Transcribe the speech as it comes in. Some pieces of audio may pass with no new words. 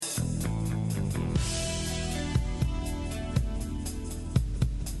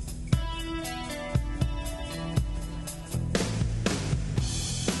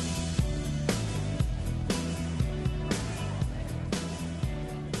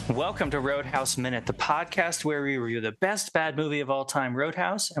Welcome to Roadhouse Minute, the podcast where we review the best bad movie of all time,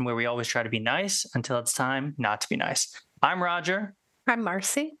 Roadhouse, and where we always try to be nice until it's time not to be nice. I'm Roger. I'm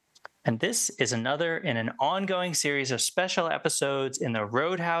Marcy. And this is another in an ongoing series of special episodes in the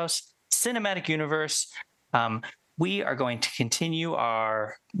Roadhouse cinematic universe. We are going to continue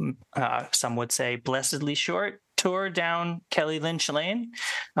our, some would say, blessedly short tour down Kelly Lynch Lane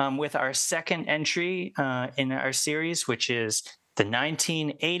with our second entry in our series, which is the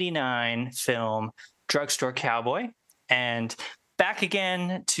 1989 film Drugstore Cowboy. And back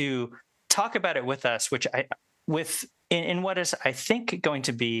again to talk about it with us, in what is, I think, going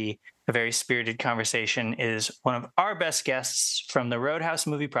to be a very spirited conversation, is one of our best guests from the Roadhouse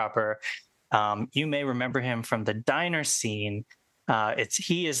movie proper. You may remember him from the diner scene.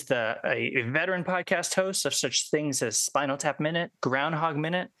 He is a veteran podcast host of such things as Spinal Tap Minute, Groundhog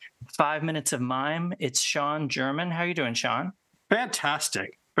Minute, 5 Minutes of Mime. It's Sean German. How are you doing, Sean?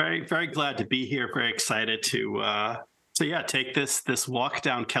 Fantastic. Very, very glad to be here. Very excited to take this walk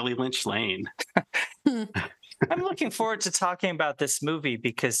down Kelly Lynch Lane. I'm looking forward to talking about this movie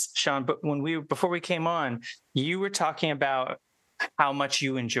because, Sean, before we came on, you were talking about how much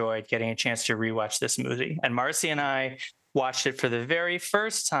you enjoyed getting a chance to rewatch this movie. And Marcy and I watched it for the very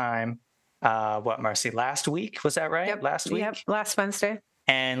first time, Marcy, last week? Was that right? Yep. Last week? Yep, last Wednesday.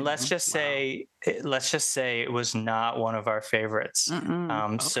 And let's just say it was not one of our favorites.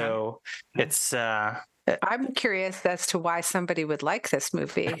 Okay. So it's... I'm curious as to why somebody would like this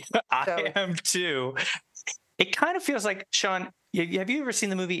movie. I am too. It kind of feels like, Sean, have you ever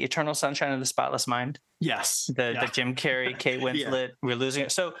seen the movie Eternal Sunshine of the Spotless Mind? Yes. The Jim Carrey, Kate Winslet, We're Losing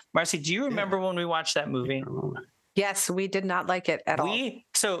It. So, Marcy, do you remember when we watched that movie? Yes, we did not like it at all.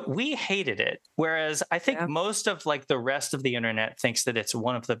 So we hated it, whereas I think most of the rest of the internet thinks that it's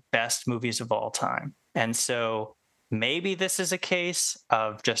one of the best movies of all time. And so maybe this is a case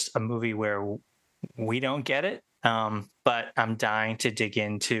of just a movie where we don't get it. But I'm dying to dig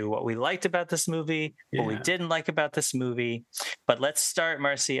into what we liked about this movie, what we didn't like about this movie. But let's start,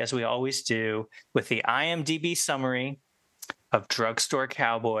 Marcy, as we always do, with the IMDb summary of Drugstore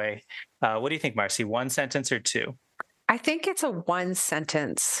Cowboy. What do you think, Marcy? One sentence or two? I think it's a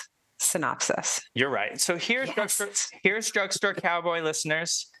one-sentence synopsis. You're right. So here's Drugstore Cowboy,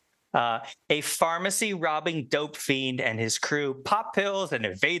 listeners. A pharmacy robbing dope fiend and his crew pop pills and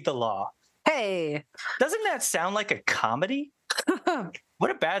evade the law. Hey, doesn't that sound like a comedy?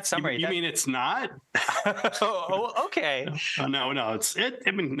 What a bad summary. You mean it's not? Okay. No,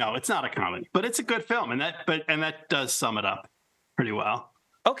 it's not a comedy, but it's a good film, and that does sum it up pretty well.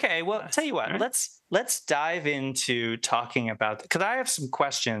 Okay, well, tell you what, let's dive into talking about, because I have some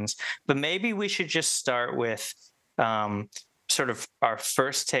questions, but maybe we should just start with sort of our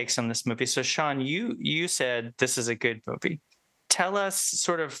first takes on this movie. So, Sean, you said this is a good movie. Tell us,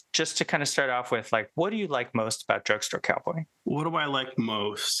 sort of, just to kind of start off with, what do you like most about Drugstore Cowboy? What do I like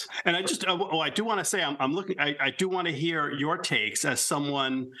most? And I do want to say I do want to hear your takes as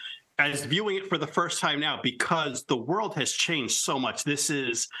someone as viewing it for the first time now, because the world has changed so much. It's set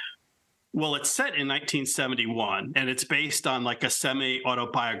in 1971, and it's based on a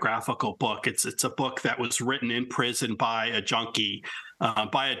semi-autobiographical book. It's a book that was written in prison by a junkie,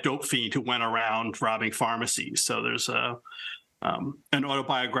 by a dope fiend who went around robbing pharmacies. So there's an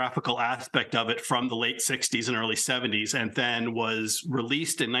autobiographical aspect of it from the late 60s and early 70s, and then was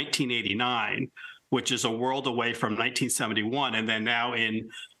released in 1989, which is a world away from 1971. And then now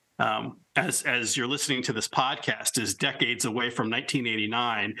as you're listening to this podcast, is decades away from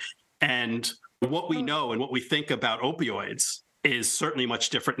 1989. And what we know and what we think about opioids is certainly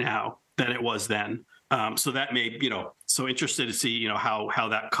much different now than it was then. So that made, so interested to see, how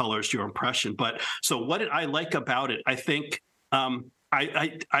that colors your impression. But so what did I like about it? I think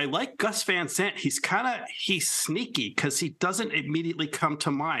I like Gus Van Sant. He's sneaky because he doesn't immediately come to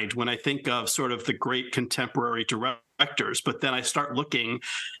mind when I think of sort of the great contemporary directors. But then I start looking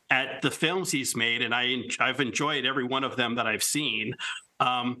at the films he's made, and I've enjoyed every one of them that I've seen.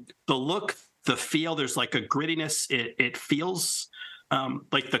 The look, the feel, there's a grittiness. It feels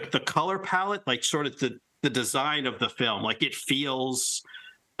like the color palette, sort of the design of the film, it feels.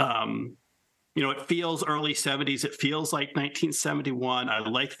 It feels early 70s. It feels like 1971. I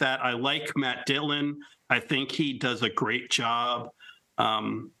like that. I like Matt Dillon. I think he does a great job.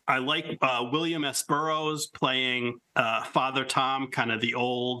 I like William S. Burroughs playing Father Tom, kind of the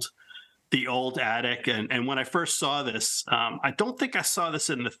old addict. And when I first saw this, I don't think I saw this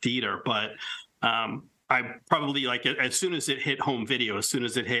in the theater, but I probably, as soon as it hit home video, as soon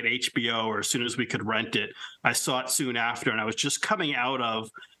as it hit HBO, or as soon as we could rent it, I saw it soon after. And I was just coming out of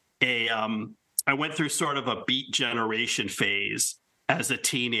I went through sort of a Beat Generation phase. as a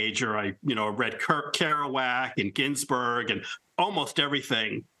teenager. I read Kerouac and Ginsberg and almost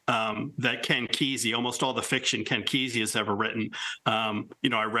everything that Ken Kesey, almost all the fiction Ken Kesey has ever written.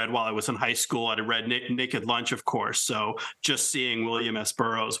 I read while I was in high school. I read Naked Lunch, of course. So just seeing William S.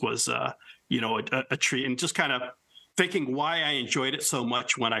 Burroughs was, a treat, and just kind of thinking why I enjoyed it so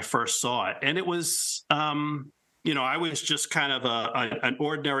much when I first saw it. And it was, I was just kind of an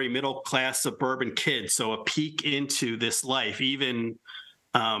ordinary middle-class suburban kid. So a peek into this life, even,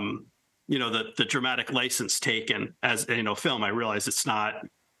 the dramatic license taken as, film. I realize it's not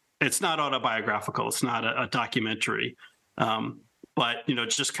autobiographical. It's not a documentary. But,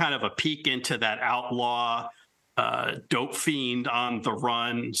 just kind of a peek into that outlaw, dope fiend on the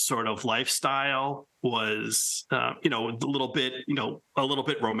run sort of lifestyle was, a little bit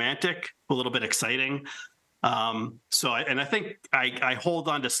romantic, a little bit exciting. I think I hold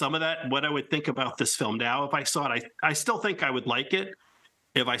on to some of that. What I would think about this film now, if I saw it, I still think I would like it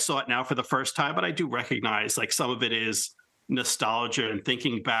if I saw it now for the first time, but I do recognize like some of it is nostalgia and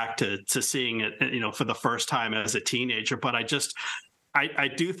thinking back to seeing it, for the first time as a teenager. But I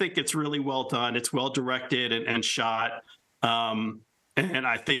do think it's really well done. It's well directed and shot. And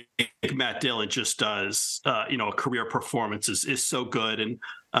I think Matt Dillon just does, a career performance is so good.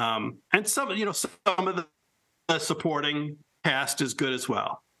 And some of the supporting cast is good as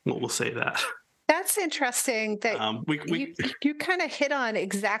well. We'll say that. That's interesting that you kind of hit on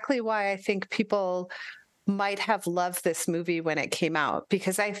exactly why I think people might have loved this movie when it came out,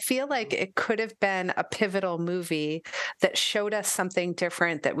 because I feel like it could have been a pivotal movie that showed us something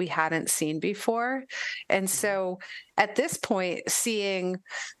different that we hadn't seen before. And so at this point, seeing,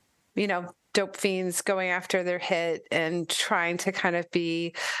 dope fiends going after their hit and trying to kind of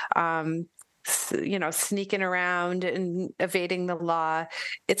be, sneaking around and evading the law,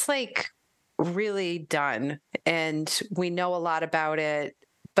 it's like really done. And we know a lot about it,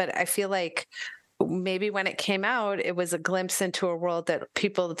 but I feel like maybe when it came out, it was a glimpse into a world that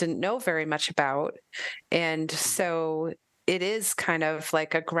people didn't know very much about. And so it is kind of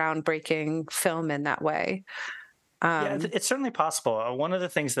like a groundbreaking film in that way. Yeah, it's certainly possible. One of the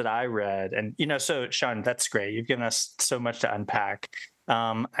things that I read, and, so Sean, that's great. You've given us so much to unpack.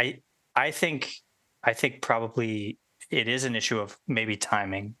 I think probably it is an issue of maybe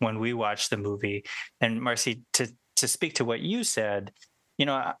timing when we watch the movie. And Marcy, to speak to what you said,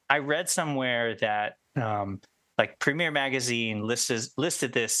 I read somewhere that like Premiere Magazine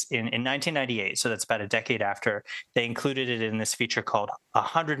listed this in 1998. So that's about a decade after. They included it in this feature called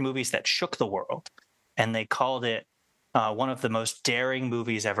 100 Movies That Shook the World. And they called it one of the most daring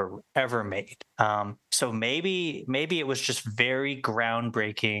movies ever made. So maybe it was just very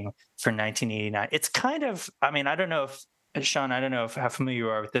groundbreaking for 1989. It's kind of, I don't know if, Sean, how familiar you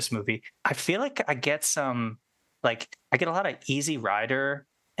are with this movie. I feel like I get a lot of Easy Rider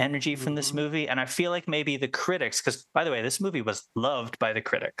energy from this movie. And I feel like maybe the critics, because by the way, this movie was loved by the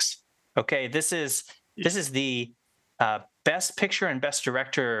critics. Okay. This is the best picture and best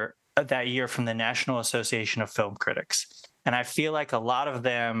director that year from the National Association of Film Critics. And I feel like a lot of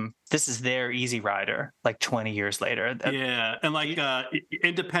them, this is their Easy Rider, like 20 years later. Yeah. And like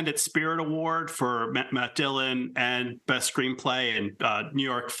Independent Spirit Award for Matt Dillon and Best Screenplay and New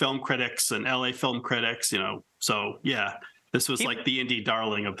York Film Critics and LA Film Critics, So yeah, this was like the indie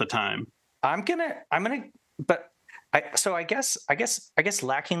darling of the time. I guess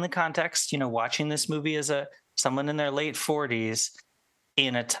lacking the context, watching this movie as someone in their late 40s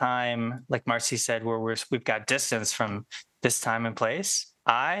in a time, like Marcy said, where we've got distance from this time and place.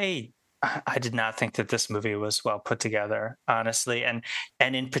 I did not think that this movie was well put together, honestly. And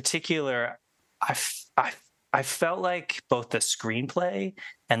in particular, I felt like both the screenplay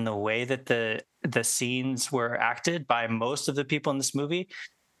and the way that the scenes were acted by most of the people in this movie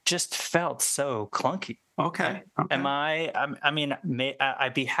just felt so clunky. Okay.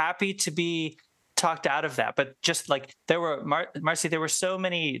 I'd be happy to be talked out of that, but just like Marcy, there were so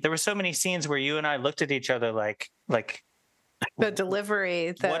many scenes where you and I looked at each other like the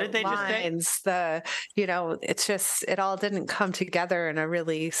delivery, the what did they lines, just say? It's just, it all didn't come together in a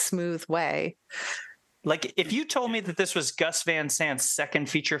really smooth way. Like if you told me that this was Gus Van Sant's second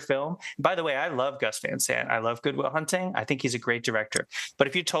feature film, by the way, I love Gus Van Sant. I love Good Will Hunting. I think he's a great director. But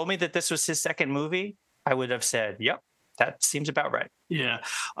if you told me that this was his second movie, I would have said, yep, that seems about right. Yeah.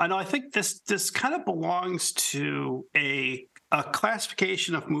 I know. I think this kind of belongs to a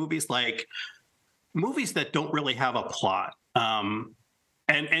classification of movies, like movies that don't really have a plot. And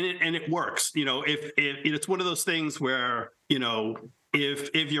it works, if it's one of those things where,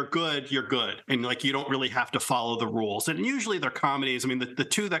 if you're good, you're good. And like, you don't really have to follow the rules. And usually they're comedies. The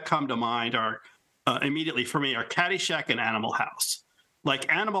two that come to mind are immediately for me are Caddyshack and Animal House.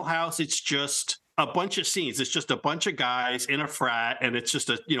 Like Animal House, it's just a bunch of scenes. It's just a bunch of guys in a frat, and it's just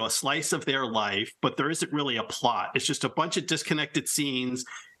a slice of their life, but there isn't really a plot. It's just a bunch of disconnected scenes.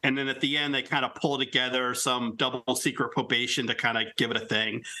 And then at the end, they kind of pull together some double secret probation to kind of give it a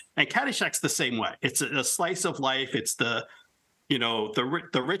thing. And Caddyshack's the same way. It's a slice of life. It's the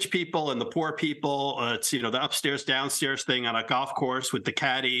rich people and the poor people. It's, the upstairs, downstairs thing on a golf course with the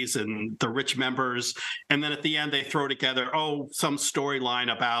caddies and the rich members. And then at the end, they throw together, some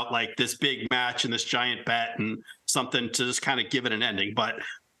storyline about like this big match and this giant bet and something to just kind of give it an ending. But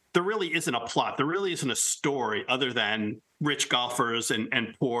there really isn't a plot. There really isn't a story other than rich golfers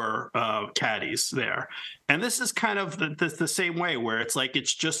and poor caddies there. And this is kind of the same way, where it's like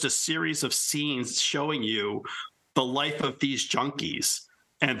it's just a series of scenes showing you the life of these junkies,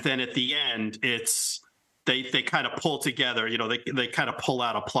 and then at the end it's they kind of pull together, they kind of pull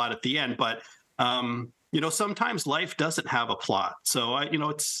out a plot at the end. But sometimes life doesn't have a plot. So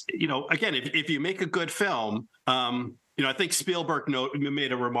it's again, if you make a good film, I think Spielberg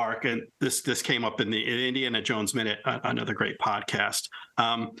made a remark, and this came up in the Indiana Jones Minute, another great podcast,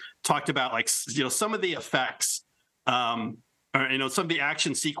 talked about like some of the effects, or some of the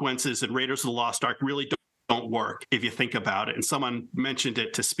action sequences in Raiders of the Lost Ark really don't work if you think about it. And someone mentioned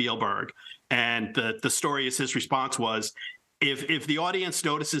it to Spielberg, and the story is his response was, if the audience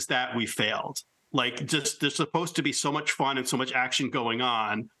notices that, we failed. Like, just there's supposed to be so much fun and so much action going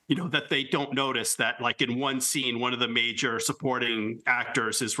on, that they don't notice that, like, in one scene, one of the major supporting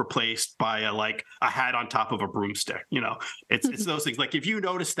actors is replaced by a hat on top of a broomstick. It's those things. Like, if you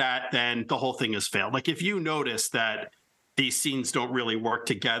notice that, then the whole thing has failed. Like, if you notice that these scenes don't really work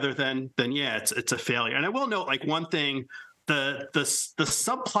together, then yeah, it's a failure. And I will note, like, one thing, the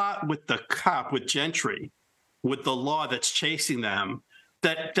subplot with the cop, with Gentry, with the law that's chasing them,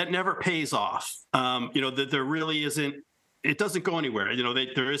 that never pays off. There really isn't. It doesn't go anywhere.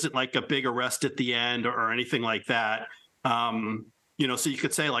 There isn't like a big arrest at the end or anything like that. So you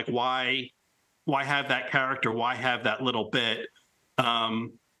could say, like, why have that character? Why have that little bit?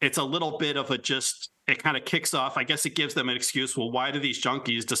 It's a little bit of it kind of kicks off. I guess it gives them an excuse. Well, why do these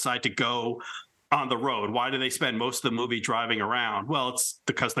junkies decide to go on the road? Why do they spend most of the movie driving around? Well, it's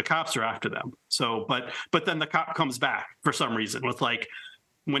because the cops are after them. So, but then the cop comes back for some reason with, like,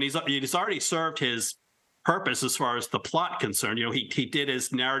 when he's already served his purpose as far as the plot concerned. He did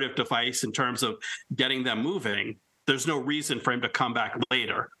his narrative device in terms of getting them moving. There's no reason for him to come back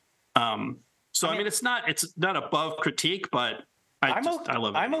later. So I mean, it's not above critique, but I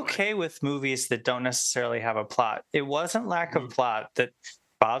love it. I'm okay with movies that don't necessarily have a plot. It wasn't lack of plot that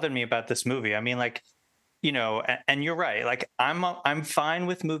bothered me about this movie. I mean, like, and you're right. Like, I'm fine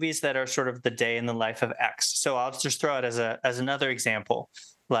with movies that are sort of the day in the life of X. So I'll just throw it as another example,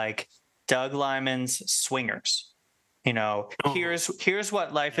 like Doug Liman's Swingers. Here's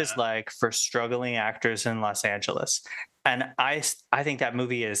what life is like for struggling actors in Los Angeles. And I think that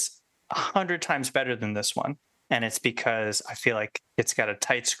movie is 100 times better than this one. And it's because I feel like it's got a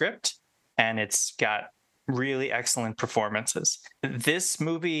tight script and it's got really excellent performances. This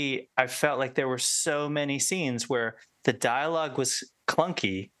movie, I felt like there were so many scenes where the dialogue was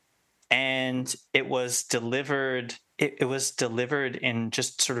clunky and it was delivered. It was delivered in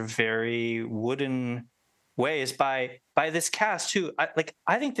just sort of very wooden ways by this cast who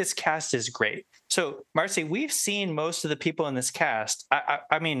I think this cast is great. So Marcy, we've seen most of the people in this cast.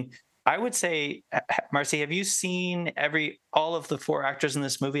 I mean, I would say, Marcy, have you seen all of the 4 actors in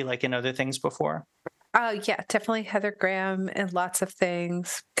this movie, like in other things before? Yeah, definitely Heather Graham and lots of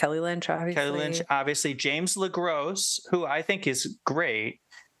things. Kelly Lynch, obviously. James LaGrosse, who I think is great.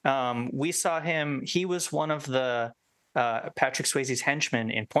 We saw him. He was one of the Patrick Swayze's henchmen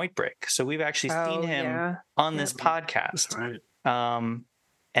in Point Break. So we've actually seen him on this podcast. That's right.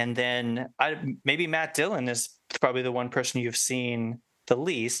 And then maybe Matt Dillon is probably the one person you've seen the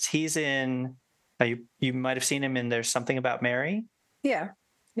least. He's in, you might have seen him in There's Something About Mary. Yeah.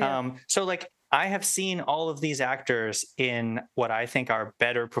 So like, I have seen all of these actors in what I think are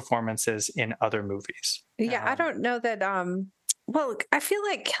better performances in other movies. Yeah, I don't know that. Well, I feel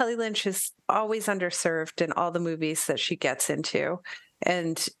like Kelly Lynch is always underserved in all the movies that she gets into.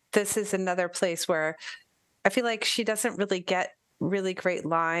 And this is another place where I feel like she doesn't really get really great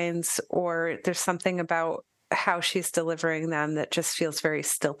lines, or there's something about how she's delivering them that just feels very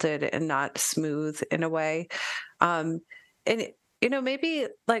stilted and not smooth in a way. And maybe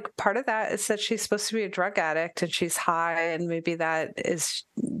like part of that is that she's supposed to be a drug addict and she's high, and maybe that is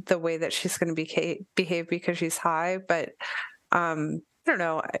the way that she's going to behave because she's high. But I don't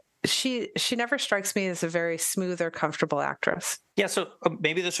know. she never strikes me as a very smooth or comfortable actress. Yeah, so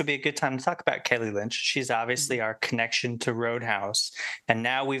maybe this would be a good time to talk about Kelly Lynch. She's obviously our connection to Roadhouse, and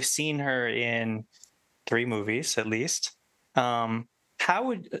now we've seen her in 3 movies at least. Sean,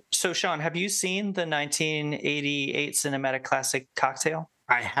 have you seen the 1988 cinematic classic Cocktail?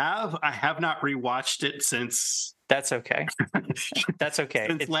 I have not rewatched it since. That's okay. That's okay.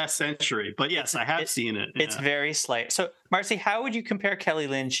 Since last century. But yes, I have seen it. Yeah. It's very slight. So, Marcy, how would you compare Kelly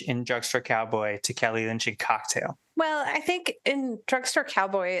Lynch in Drugstore Cowboy to Kelly Lynch in Cocktail? Well, I think in Drugstore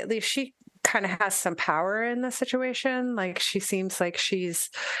Cowboy, at least she kind of has some power in the situation. Like she seems like she's,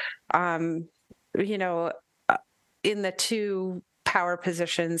 in the 2 power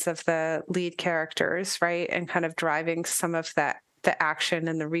positions of the lead characters, right? And kind of driving some of the action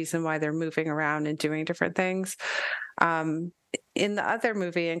and the reason why they're moving around and doing different things. In the other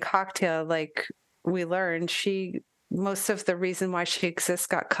movie, in Cocktail, like we learned, most of the reason why she exists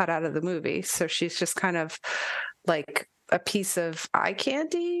got cut out of the movie. So she's just kind of like a piece of eye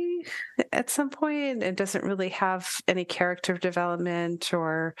candy at some point and doesn't really have any character development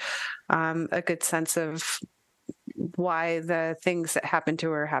or a good sense of why the things that happened to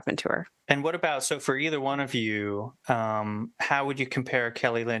her. And what about, so for either one of you, how would you compare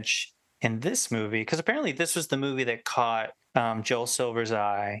Kelly Lynch in this movie? Because apparently this was the movie that caught Joel Silver's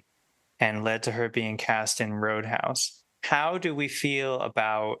eye and led to her being cast in Roadhouse. How do we feel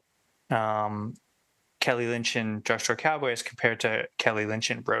about Kelly Lynch in Drugstore Cowboy as compared to Kelly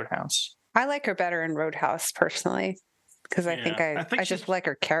Lynch in Roadhouse? I like her better in Roadhouse personally, because I think I just like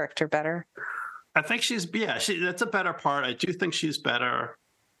her character better. I think that's a better part. I do think she's better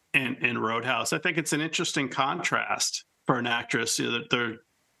in Roadhouse. I think it's an interesting contrast for an actress. They're,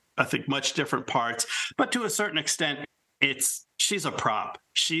 I think, much different parts, but to a certain extent, she's a prop.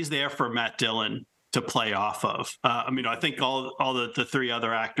 She's there for Matt Dillon to play off of. I think all the 3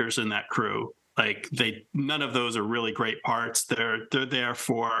 other actors in that crew, like none of those are really great parts. They're there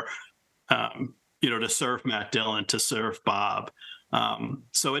for, to serve Matt Dillon, to serve Bob.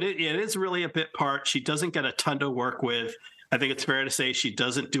 So it is really a bit part. She doesn't get a ton to work with. I think it's fair to say she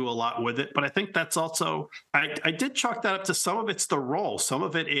doesn't do a lot with it, but I think that's also, I did chalk that up to some of it's the role. Some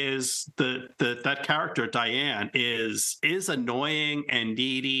of it is that character, Diane, is annoying and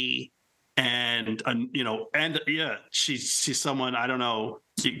needy and she's someone, I don't know.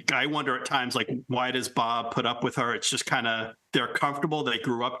 I wonder at times, like, why does Bob put up with her? It's just kind of, they're comfortable. They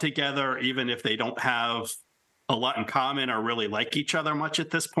grew up together, even if they don't have a lot in common or really like each other much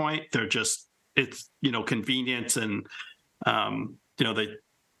at this point. They're just, it's, convenience and,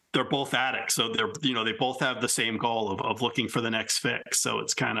 they're both addicts. So they both have the same goal of looking for the next fix. So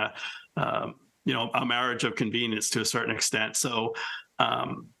it's kind of, a marriage of convenience to a certain extent. So,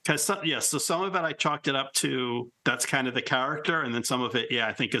 so some of it I chalked it up to, that's kind of the character. And then some of it,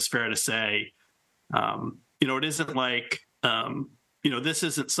 I think is fair to say, it isn't like, this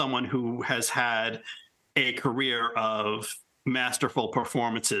isn't someone who has had a career of masterful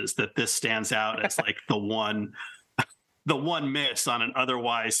performances that this stands out as like the one miss on an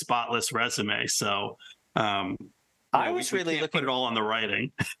otherwise spotless resume. So I was really looking, put it all on the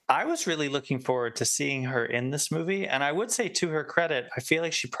writing. I was really looking forward to seeing her in this movie. And I would say, to her credit, I feel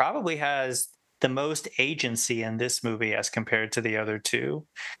like she probably has the most agency in this movie as compared to the other 2.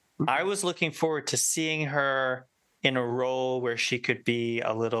 Mm-hmm. I was looking forward to seeing her in a role where she could be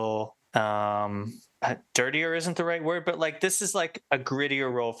a little dirtier isn't the right word, but like this is like a grittier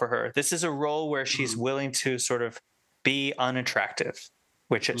role for her. This is a role where she's willing to sort of be unattractive,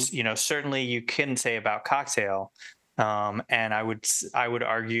 which is, certainly you can say about Cocktail. And I would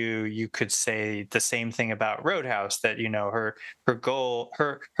argue you could say the same thing about Roadhouse, that, her goal,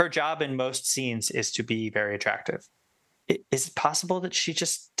 her job in most scenes is to be very attractive. Is it possible that she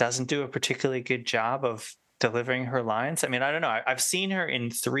just doesn't do a particularly good job of delivering her lines? I mean, I don't know. I've seen her in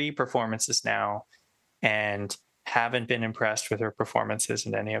 3 performances now and haven't been impressed with her performances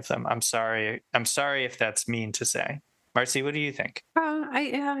in any of them. I'm sorry if that's mean to say. Marcy, what do you think?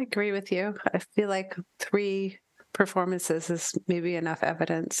 I agree with you. I feel like 3 performances is maybe enough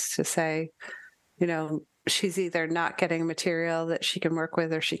evidence to say, she's either not getting material that she can work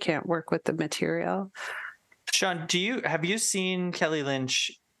with or she can't work with the material. Sean, have you seen Kelly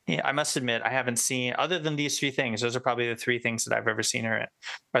Lynch? Yeah, I must admit, I haven't seen, other than these 3 things, those are probably the 3 things that I've ever seen her in.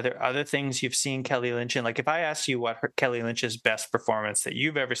 Are there other things you've seen Kelly Lynch in? Like, if I asked you what Kelly Lynch's best performance that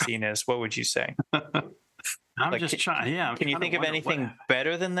you've ever seen is, what would you say? I'm just trying. Yeah. Can you think of anything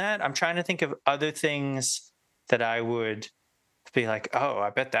better than that? I'm trying to think of other things that I would be like, oh, I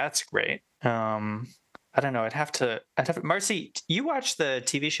bet that's great. I don't know. I'd have to. Marcy, you watched the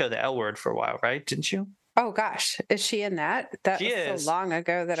TV show The L Word for a while, right? Didn't you? Oh gosh, is she in that? That was so long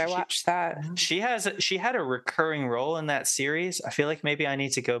ago that I watched that. She had a recurring role in that series. I feel like maybe I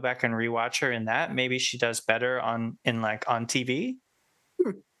need to go back and rewatch her in that. Maybe she does better on TV.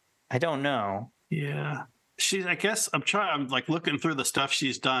 I don't know. Yeah. I guess I'm like looking through the stuff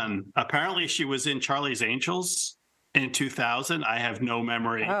she's done. Apparently she was in Charlie's Angels in 2000. I have no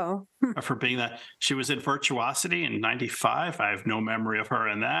memory of her being that. She was in Virtuosity in 95. I have no memory of her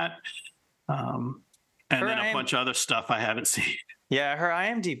in that. And then a bunch of other stuff I haven't seen. Yeah, her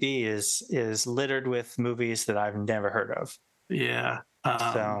IMDb is littered with movies that I've never heard of. Yeah.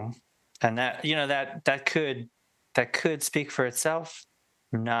 So, and that that could speak for itself.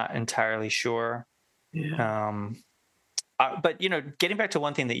 I'm not entirely sure. Yeah. But getting back to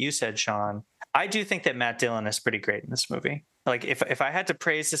one thing that you said, Sean, I do think that Matt Dillon is pretty great in this movie. Like if I had to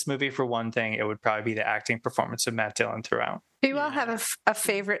praise this movie for one thing, it would probably be the acting performance of Matt Dillon throughout. Do you all have a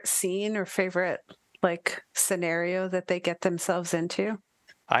favorite scene or favorite like scenario that they get themselves into?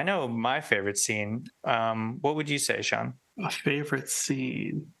 I know my favorite scene. What would you say, Sean? A favorite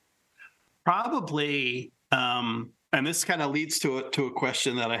scene, probably. And this kind of leads to a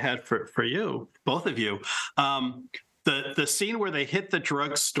question that I had for you, both of you. The scene where they hit the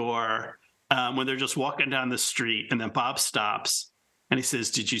drugstore when they're just walking down the street, and then Bob stops and he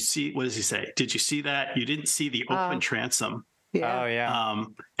says, "Did you see?" What does he say? "Did you see that? You didn't see the open transom." Yeah. Oh yeah.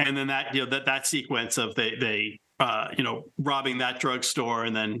 And then that sequence of they robbing that drugstore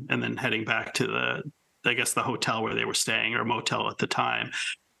and then heading back to the hotel where they were staying, or motel at the time.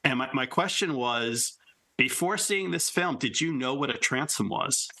 And my question was, before seeing this film, did you know what a transom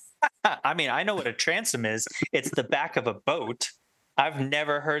was? I mean, I know what a transom is. It's the back of a boat. I've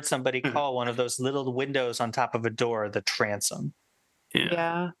never heard somebody call one of those little windows on top of a door the transom.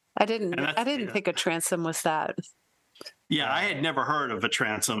 Yeah. I didn't think a transom was that. Yeah, I had never heard of a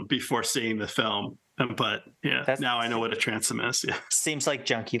transom before seeing the film, but now I know what a transom is. Yeah, seems like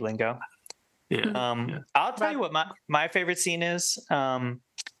junkie lingo. Yeah. I'll tell you what my favorite scene is,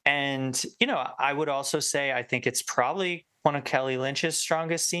 and I would also say I think it's probably one of Kelly Lynch's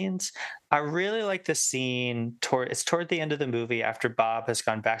strongest scenes. I really like the scene toward the end of the movie after Bob has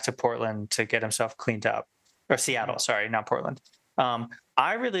gone back to Portland to get himself cleaned up, or Seattle, sorry, not Portland.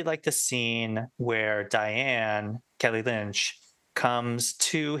 I really like the scene where Diane, Kelly Lynch, comes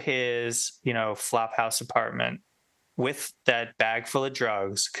to his, flop house apartment with that bag full of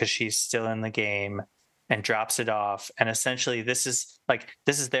drugs because she's still in the game, and drops it off. And essentially this is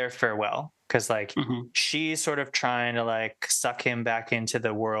their farewell, because she's sort of trying to suck him back into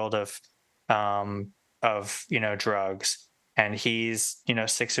the world of drugs. And he's,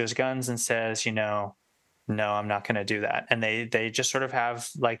 sticks to his guns and says, no, I'm not going to do that. And they just sort of have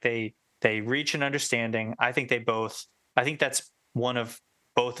they reach an understanding. I think that's one of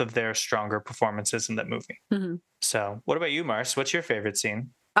both of their stronger performances in that movie. Mm-hmm. So what about you, Mars? What's your favorite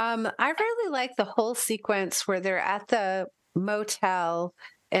scene? I really like the whole sequence where they're at the motel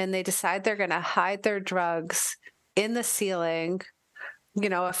and they decide they're going to hide their drugs in the ceiling,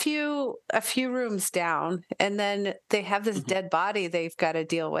 a few rooms down, and then they have this dead body they've got to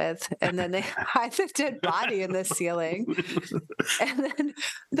deal with, and then they hide the dead body in the ceiling. And then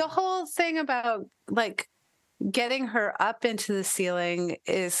the whole thing about getting her up into the ceiling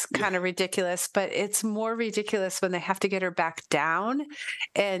is kind of ridiculous, but it's more ridiculous when they have to get her back down.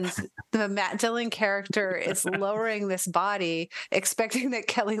 And the Matt Dillon character is lowering this body, expecting that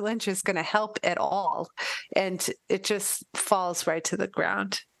Kelly Lynch is going to help at all. And it just falls right to the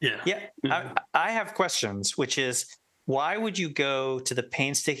ground. Yeah. I have questions, which is, why would you go to the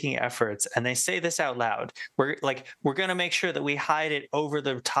painstaking efforts? And they say this out loud. We're going to make sure that we hide it over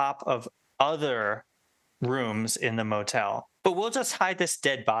the top of other rooms in the motel, but we'll just hide this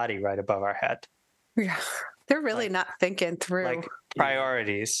dead body right above our head. Yeah, they're really not thinking through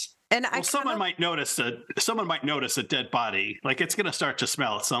priorities. And someone might notice a dead body. It's going to start to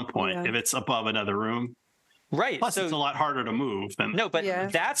smell at some point if it's above another room. Right. Plus, it's a lot harder to move than. No, but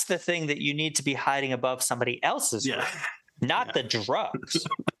that's the thing that you need to be hiding above somebody else's room, not the drugs.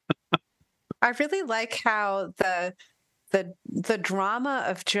 I really like how the drama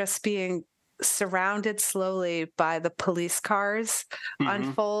of just being surrounded slowly by the police cars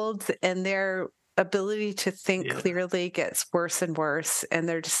unfolds, and their ability to think clearly gets worse and worse, and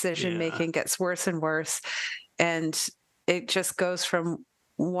their decision making gets worse and worse, and it just goes from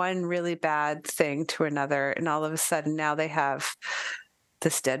one really bad thing to another, and all of a sudden now they have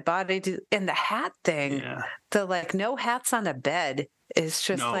this dead body and the hat thing. The no hats on a bed is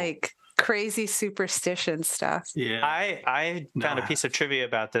just crazy superstition stuff. I found a piece of trivia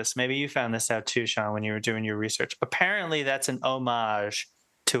about this. Maybe you found this out too, Sean, when you were doing your research. Apparently that's an homage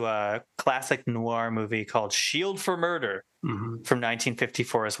to a classic noir movie called Shield for Murder from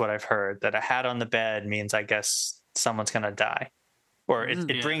 1954 is what I've heard, that a hat on the bed means, I guess, someone's going to die, or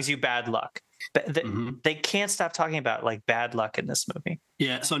it brings you bad luck. But they can't stop talking about like bad luck in this movie.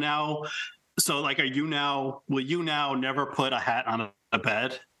 Yeah. So like, will you now never put a hat on a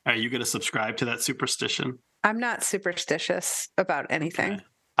bed? Are you going to subscribe to that superstition? I'm not superstitious about anything. Okay.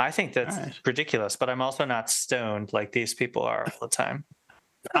 I think that's ridiculous, but I'm also not stoned like these people are all the time.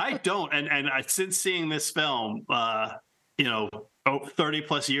 I don't. And since seeing this film, 30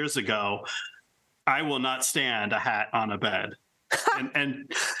 plus years ago, I will not stand a hat on a bed.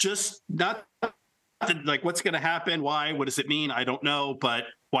 and just not like what's going to happen. Why? What does it mean? I don't know. But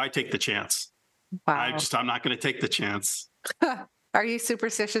why take the chance? Wow. I'm not going to take the chance. Are you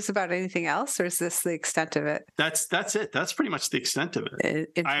superstitious about anything else, or is this the extent of it? That's it. That's pretty much the extent of it.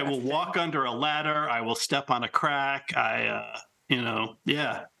 I will walk under a ladder. I will step on a crack.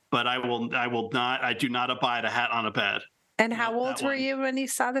 But I will not. I do not abide a hat on a bed. And how old were you when you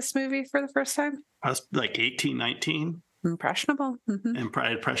saw this movie for the first time? I was like 18, 19. Impressionable. Mm-hmm.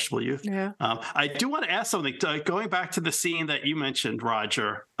 Impressionable youth. Yeah. I do want to ask something. Going back to the scene that you mentioned,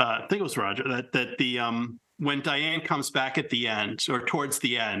 Roger. I think it was Roger. That the when Diane comes back at the end or towards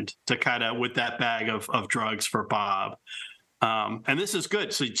the end to kind of with that bag of drugs for Bob. And this is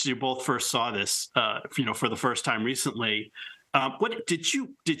good. So you both first saw this, for the first time recently. What did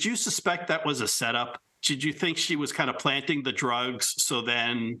you suspect that was a setup? Did you think she was kind of planting the drugs? So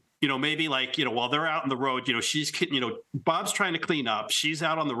then, maybe like, while they're out on the road, she's, Bob's trying to clean up. She's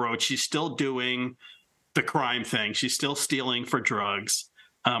out on the road. She's still doing the crime thing. She's still stealing for drugs.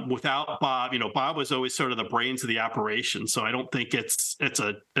 Without Bob, Bob was always sort of the brains of the operation. So I don't think it's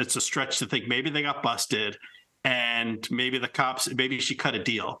a stretch to think maybe they got busted and maybe the cops, maybe she cut a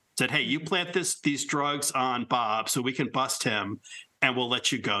deal. Said, hey, you plant these drugs on Bob so we can bust him and we'll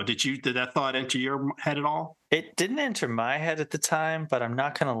let you go. Did that thought enter your head at all? It didn't enter my head at the time, but I'm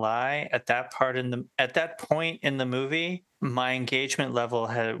not going to lie. At that point in the movie, my engagement level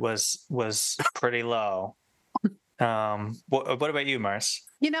was pretty low. What about you, Mars?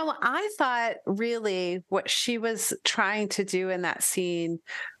 I thought really what she was trying to do in that scene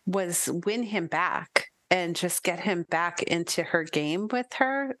was win him back and just get him back into her game with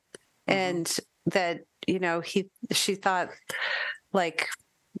her. Mm-hmm. And that, she thought like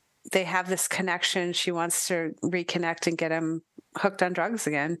they have this connection. She wants to reconnect and get him hooked on drugs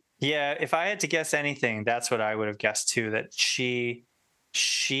again. Yeah. If I had to guess anything, that's what I would have guessed too, that she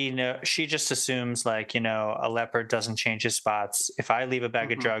just assumes like, a leopard doesn't change his spots. If I leave a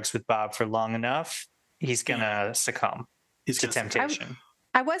bag of drugs with Bob for long enough, he's going to succumb to temptation.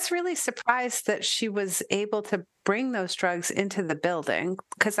 I was really surprised that she was able to bring those drugs into the building,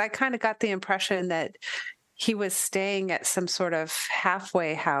 because I kind of got the impression that he was staying at some sort of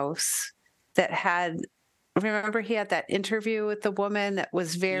halfway house that remember he had that interview with the woman that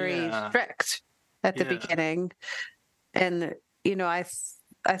was very strict at the beginning. And I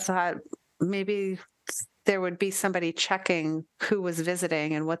thought maybe there would be somebody checking who was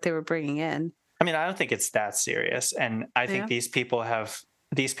visiting and what they were bringing in. I mean, I don't think it's that serious. And I think these people are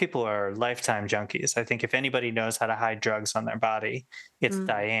lifetime junkies. I think if anybody knows how to hide drugs on their body, it's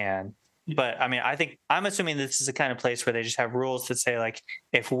Diane. But I mean, I'm assuming this is the kind of place where they just have rules that say like,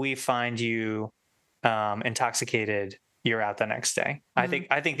 if we find you intoxicated, you're out the next day. Mm-hmm.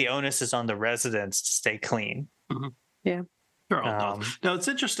 I think the onus is on the residents to stay clean. Mm-hmm. Yeah. Now it's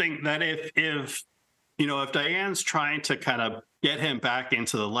interesting that if Diane's trying to kind of get him back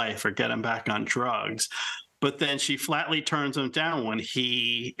into the life or get him back on drugs, but then she flatly turns him down when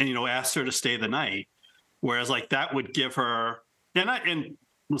he asks her to stay the night, whereas like that would give her and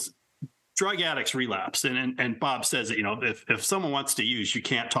drug addicts relapse and Bob says that if someone wants to use, you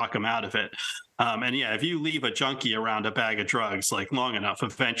can't talk them out of it, if you leave a junkie around a bag of drugs like long enough,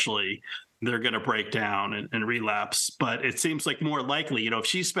 eventually they're going to break down and relapse. But it seems like more likely, if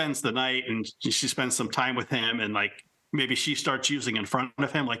she spends the night and she spends some time with him and like maybe she starts using in front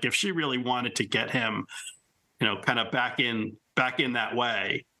of him, like if she really wanted to get him, kind of back in that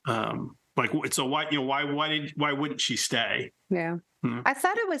way, so why wouldn't she stay? Yeah. Mm-hmm. I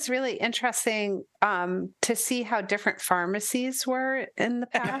thought it was really interesting to see how different pharmacies were in the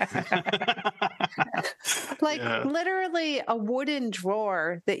past. Literally a wooden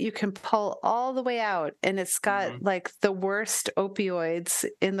drawer that you can pull all the way out, and it's got like the worst opioids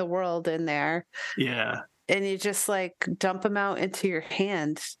in the world in there. Yeah. And you just like dump them out into your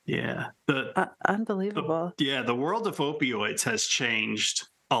hand. Yeah. Unbelievable. The world of opioids has changed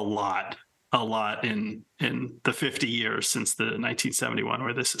a lot a lot in the 50 years since the 1971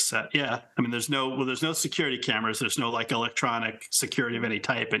 where this is set. Yeah, I mean, there's no security cameras. There's no like electronic security of any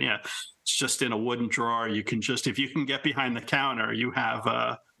type, and yeah, it's just in a wooden drawer. You can just, if you can get behind the counter, you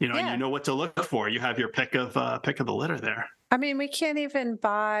have you know what to look for. You have your pick of the litter there. I mean, we can't even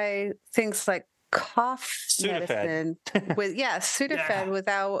buy things like cough medicine with Sudafed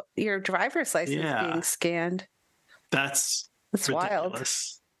without your driver's license being scanned. That's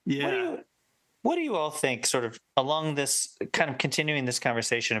ridiculous. Wild. Yeah. What do you all think, sort of along this kind of continuing this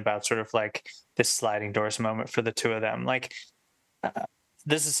conversation about sort of like this sliding doors moment for the two of them? Like,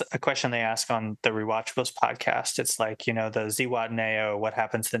 this is a question they ask on the Rewatchables podcast. It's like, the Ziwat and Ao, what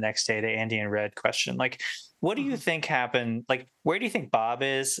happens the next day, the Andy and Red question. Like, what do you think happened? Like, where do you think Bob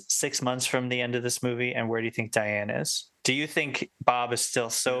is 6 months from the end of this movie? And where do you think Diane is? Do you think Bob is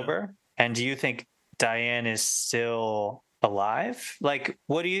still sober? And do you think Diane is still alive? Like,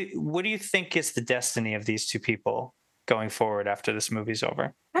 what do you think is the destiny of these two people going forward after this movie's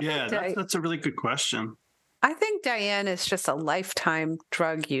over? That's a really good question. I think Diane is just a lifetime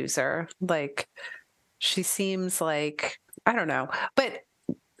drug user. Like, she seems like, I don't know, but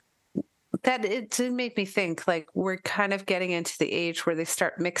that it did make me think, like, we're kind of getting into the age where they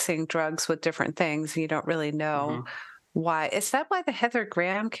start mixing drugs with different things and you don't really know why. Is that why the Heather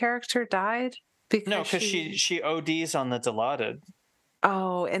Graham character died? Because she ODs on the Dilaudid.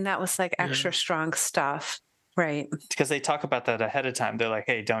 Oh, and that was like extra strong stuff, right? Because they talk about that ahead of time. They're like,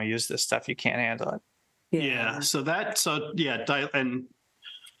 "Hey, don't use this stuff. You can't handle it." Yeah. And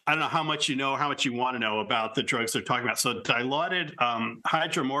I don't know how much how much you want to know about the drugs they're talking about. So Dilaudid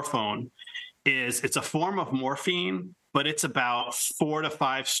hydromorphone it's a form of morphine, but it's about 4 to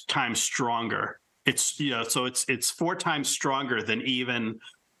 5 times stronger. It's so it's 4 times stronger than even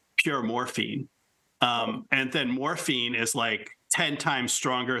pure morphine. And then morphine is like 10 times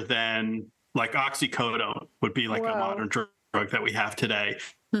stronger than like oxycodone would be like a modern drug that we have today.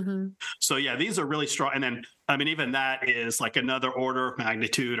 Mm-hmm. So yeah, these are really strong. And then, I mean, even that is like another order of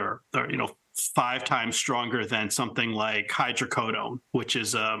magnitude or 5 times stronger than something like hydrocodone, which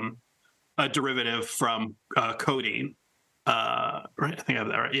is a derivative from codeine. Right? I think I have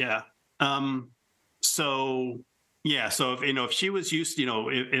that right. Yeah. So if she was used,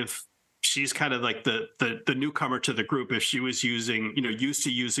 if she's kind of like the newcomer to the group, if she was used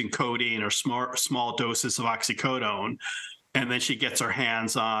to using codeine or small doses of oxycodone, and then she gets her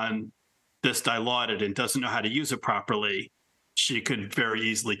hands on this Dilaudid and doesn't know how to use it properly, she could very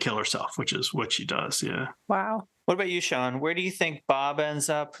easily kill herself, which is what she does. Yeah. Wow. What about you, Sean? Where do you think Bob ends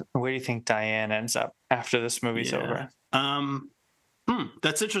up? Where do you think Diane ends up after this movie's over?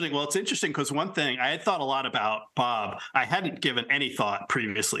 That's interesting. Well, it's interesting because one thing I had thought a lot about Bob. I hadn't given any thought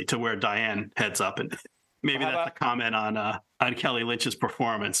previously to where Diane heads up, and maybe that's a comment on Kelly Lynch's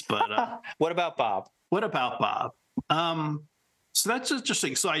performance. But what about Bob? So that's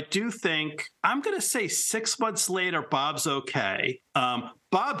interesting. So I do think I'm going to say 6 months later, Bob's okay.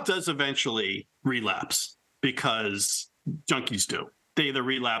 Bob does eventually relapse because junkies do. They either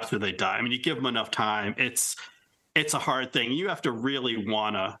relapse or they die. I mean, you give them enough time. It's a hard thing. You have to really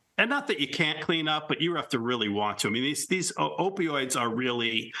want to, and not that you can't clean up, but you have to really want to. I mean, these opioids are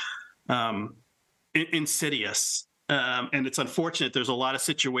really insidious. And it's unfortunate. There's a lot of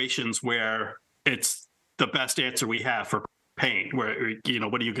situations where it's the best answer we have for pain, where,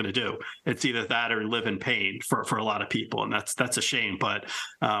 what are you going to do? It's either that or live in pain for a lot of people. And that's a shame. But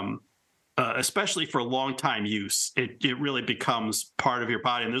especially for long time use, it really becomes part of your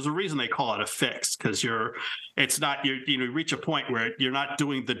body. And there's a reason they call it a fix, because you reach a point where you're not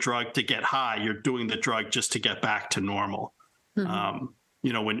doing the drug to get high. You're doing the drug just to get back to normal. Mm-hmm.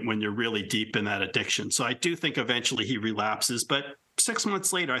 When you're really deep in that addiction. So I do think eventually he relapses, but 6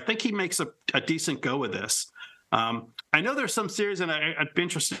 months later, I think he makes a decent go with this. I know there's some series, and I'd be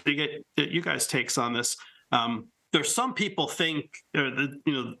interested to get you guys' takes on this. There's some people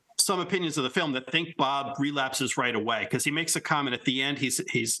some opinions of the film that think Bob relapses right away, because he makes a comment at the end. He's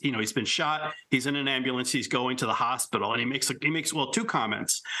been shot. He's in an ambulance. He's going to the hospital, and he makes two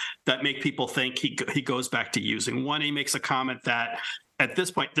comments that make people think he goes back to using. One, he makes a comment that at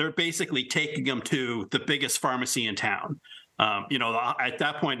this point they're basically taking him to the biggest pharmacy in town. At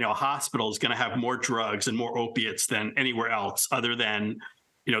that point, a hospital is going to have more drugs and more opiates than anywhere else, other than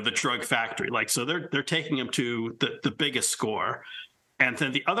the drug factory. So they're taking him to the biggest score. And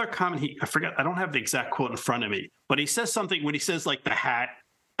then the other comment, I forget, I don't have the exact quote in front of me, but he says something when he says like the hat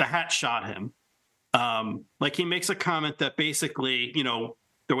shot him. He makes a comment that basically,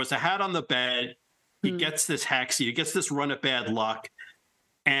 there was a hat on the bed. He gets this hexie, he gets this run of bad luck.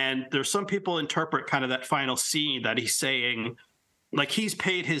 And there's some people interpret kind of that final scene that he's saying, like he's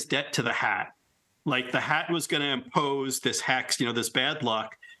paid his debt to the hat. Like the hat was going to impose this hex, this bad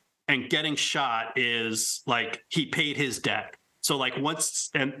luck, and getting shot is like he paid his debt. So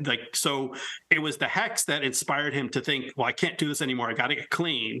so it was the hex that inspired him to think, well, I can't do this anymore. I got to get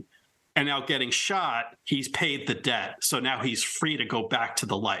clean. And now getting shot, he's paid the debt. So now he's free to go back to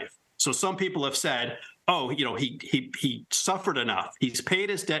the life. So some people have said, oh, he suffered enough. He's paid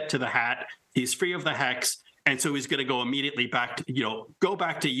his debt to the hat. He's free of the hex. And so he's going to go immediately back to, go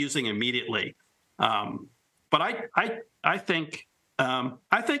back to using immediately. But I think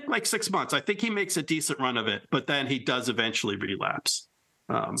like 6 months. I think he makes a decent run of it, but then he does eventually relapse.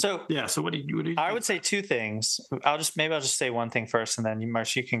 So what do you I would say two things. I'll just say one thing first, and then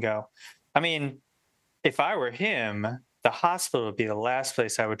Marsh, you can go. I mean, if I were him, the hospital would be the last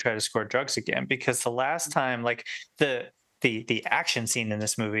place I would try to score drugs again, because the last time, like the action scene in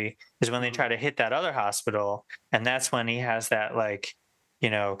this movie is when they try to hit that other hospital, and that's when he has that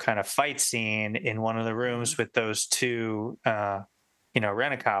kind of fight scene in one of the rooms with those two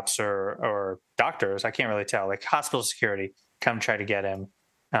rent-a-cops or doctors, I can't really tell, like hospital security, come try to get him.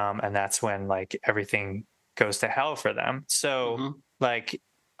 And that's when like everything goes to hell for them. So like,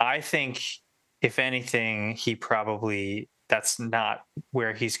 I think if anything, that's not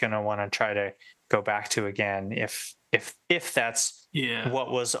where he's going to want to try to go back to again. If that's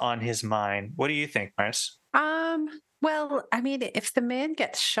what was on his mind. What do you think, Maris? Well, I mean, if the man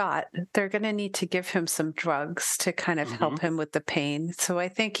gets shot, they're going to need to give him some drugs to kind of help him with the pain. So I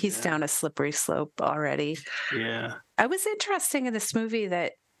think he's down a slippery slope already. Yeah. I was interesting in this movie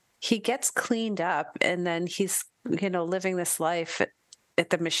that he gets cleaned up and then he's, living this life at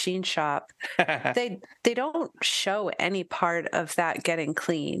the machine shop. They don't show any part of that getting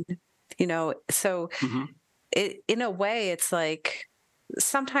clean, so in a way, it's like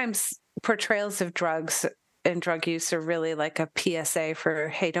sometimes portrayals of drugs and drug use are really like a PSA for,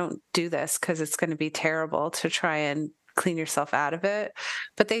 hey, don't do this because it's going to be terrible, to try and clean yourself out of it.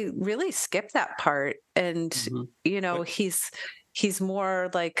 But they really skip that part. And, he's more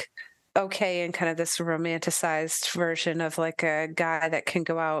like, okay, in kind of this romanticized version of like a guy that can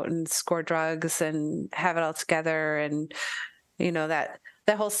go out and score drugs and have it all together. And,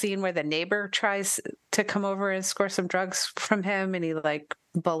 that whole scene where the neighbor tries to come over and score some drugs from him, and he like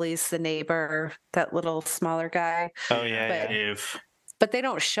bullies the neighbor, that little smaller guy. Oh yeah, but they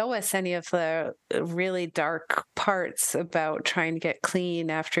don't show us any of the really dark parts about trying to get clean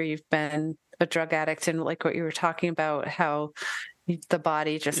after you've been a drug addict, and like what you were talking about, how the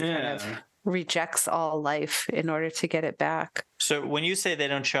body just kind of rejects all life in order to get it back. So when you say they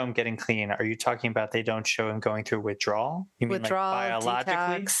don't show him getting clean, are you talking about they don't show him going through withdrawal? You mean withdrawal, like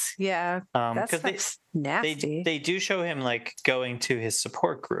biologically? Detox, yeah. That's nasty. They do show him like going to his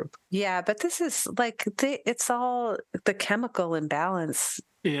support group. Yeah, but this is like it's all the chemical imbalance.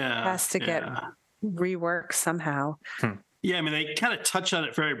 Has to get reworked somehow. Yeah, I mean, they kind of touch on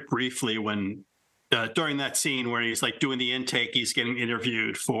it very briefly when during that scene where he's like doing the intake, he's getting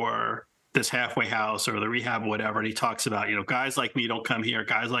interviewed for this halfway house or the rehab or whatever, and he talks about, guys like me don't come here.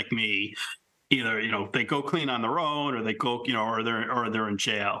 Guys like me, either they go clean on their own, or they go, or they're in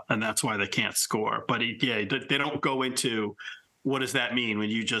jail, and that's why they can't score. But they don't go into what does that mean when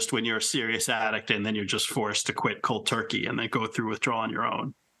you're a serious addict and then you're just forced to quit cold turkey and then go through withdrawal on your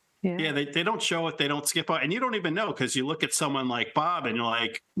own. Yeah, they don't show it. They don't skip out. And you don't even know, because you look at someone like Bob and you're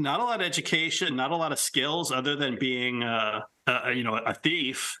like, not a lot of education, not a lot of skills other than being a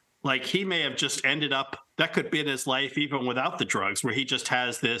thief. Like he may have just ended up, that could be in his life even without the drugs, where he just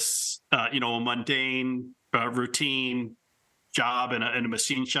has this, a mundane routine job in a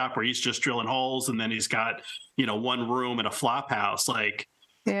machine shop where he's just drilling holes. And then he's got, one room in a flop house. Like,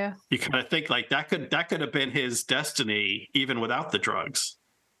 you kind of think like that could have been his destiny even without the drugs.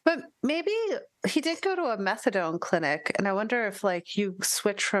 But maybe he did go to a methadone clinic, and I wonder if like you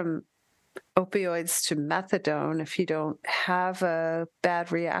switch from opioids to methadone if you don't have a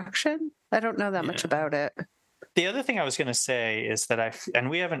bad reaction. I don't know that much about it. The other thing I was going to say is that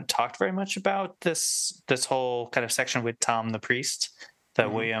and we haven't talked very much about this whole kind of section with Tom the priest, the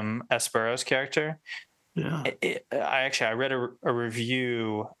William S. Burroughs character. Yeah, I read a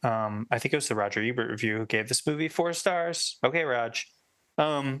review. I think it was the Roger Ebert review who gave this movie 4 stars. Okay, Raj.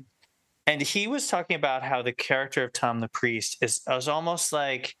 And he was talking about how the character of Tom the priest is almost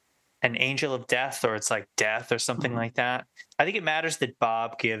like an angel of death, or it's like death or something like that. I think it matters that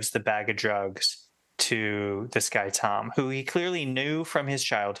Bob gives the bag of drugs to this guy Tom, who he clearly knew from his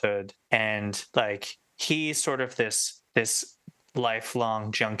childhood, and like he's sort of this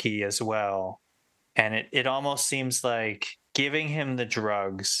lifelong junkie as well. And it almost seems like giving him the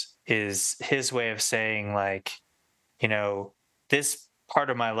drugs is his way of saying like, this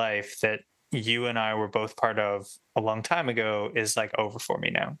part of my life that you and I were both part of a long time ago is like over for me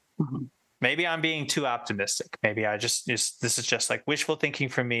now. Mm-hmm. Maybe I'm being too optimistic. Maybe I just this is just like wishful thinking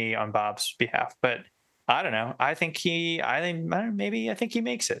for me on Bob's behalf. But I don't know. I think he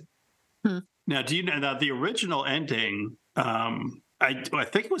makes it. Now, do you know now the original ending? I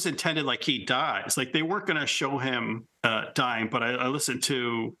think it was intended like he dies. Like they weren't going to show him dying, but I listened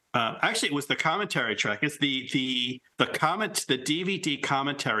to actually it was the commentary track. It's the DVD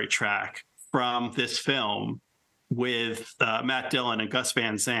commentary track from this film with Matt Dillon and Gus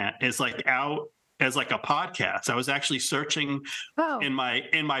Van Sant is like out as like a podcast. I was actually searching in my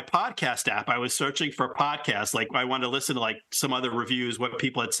podcast app. I was searching for podcasts. Like I wanted to listen to like some other reviews, what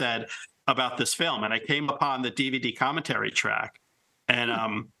people had said about this film, and I came upon the DVD commentary track.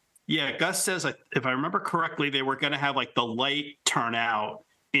 And Gus says, if I remember correctly, they were going to have like the light turn out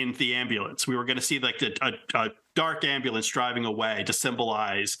in the ambulance. We were going to see like a dark ambulance driving away to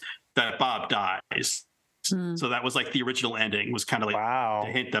symbolize that Bob dies. So that was like the original ending, was kind of like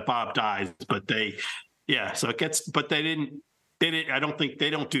the hint that Bob dies, but they didn't, I don't think they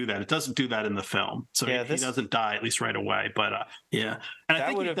don't do that. It doesn't do that in the film. So he doesn't die, at least right away. But and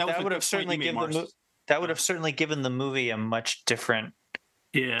I think that would have certainly given the movie a much different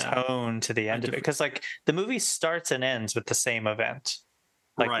tone to the end of it. Because like the movie starts and ends with the same event.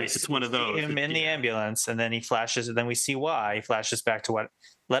 Like right. It's one of those. Him in the ambulance, and then he flashes, and then we see why he flashes back to what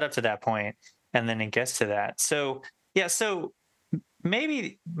led up to that point. And then it gets to that. So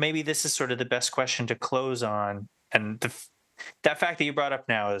maybe this is sort of the best question to close on. And that fact that you brought up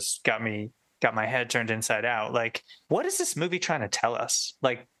now has got my head turned inside out. Like, what is this movie trying to tell us?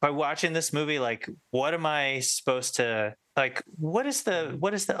 Like, by watching this movie, like, what am I supposed to like? What is the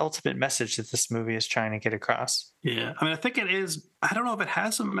ultimate message that this movie is trying to get across? Yeah, I mean, I think it is. I don't know if it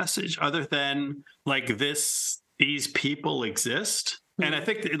has a message other than like these people exist. Mm-hmm. And I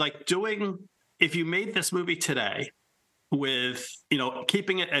think that, like if you made this movie today with,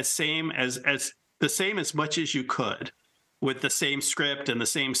 keeping it as the same as much as you could, with the same script and the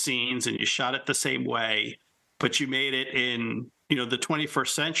same scenes, and you shot it the same way, but you made it in, the 21st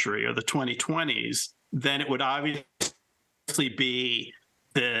century or the 2020s, then it would obviously be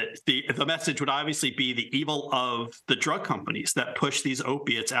the message would obviously be the evil of the drug companies that push these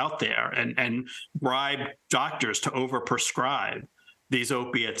opiates out there and bribe doctors to overprescribe these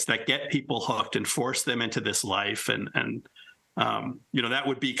opiates that get people hooked and force them into this life. And that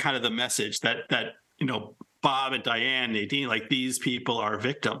would be kind of the message that Bob and Diane, Nadine, like these people are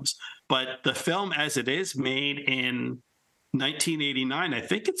victims. But the film as it is made in 1989, I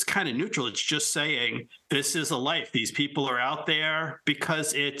think it's kind of neutral. It's just saying this is a life. These people are out there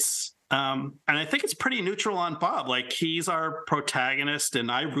because it's, and I think it's pretty neutral on Bob. Like he's our protagonist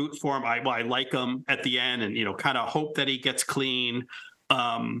and I root for him. I like him at the end and, kind of hope that he gets clean.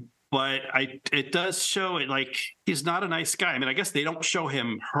 But it does show it like he's not a nice guy. I mean, I guess they don't show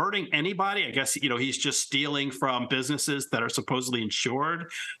him hurting anybody. I guess, he's just stealing from businesses that are supposedly insured.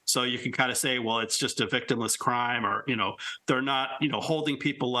 So you can kind of say, well, it's just a victimless crime or, they're not, holding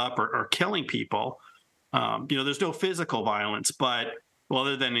people up or killing people. There's no physical violence, but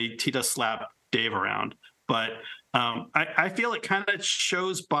other than he does slap Dave around. But I feel it kind of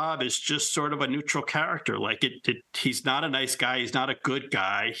shows Bob as just sort of a neutral character. Like he's not a nice guy. He's not a good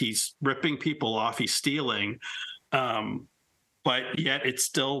guy. He's ripping people off. He's stealing. But yet it's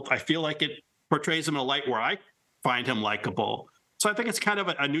still, I feel like it portrays him in a light where I find him likable. So I think it's kind of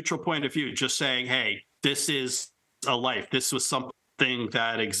a neutral point of view, just saying, hey, this is a life. This was something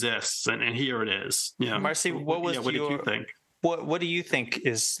that exists. And here it is. Yeah. Marcy, what did you think? What do you think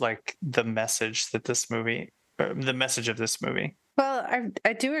is like the message that the message of this movie? Well,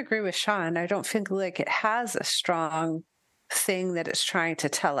 I do agree with Sean. I don't think like it has a strong thing that it's trying to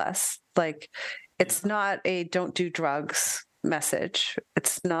tell us. Like it's not a don't do drugs message.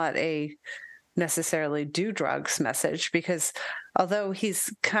 It's not a necessarily do drugs message, because although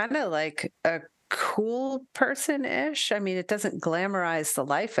he's kind of like a cool person-ish, I mean, it doesn't glamorize the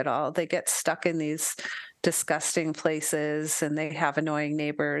life at all. They get stuck in these disgusting places and they have annoying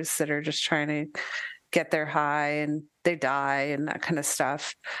neighbors that are just trying to get their high and they die and that kind of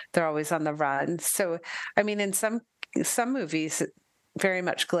stuff. They're always on the run. So, I mean, in some movies, it very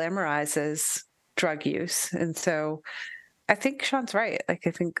much glamorizes drug use. And so I think Sean's right. Like,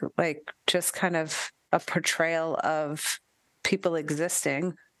 I think like just kind of a portrayal of people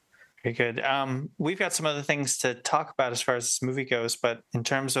existing. Very good. We've got some other things to talk about as far as this movie goes, but in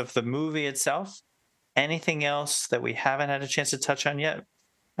terms of the movie itself, anything else that we haven't had a chance to touch on yet?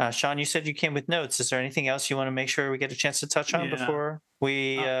 Sean, you said you came with notes. Is there anything else you want to make sure we get a chance to touch on before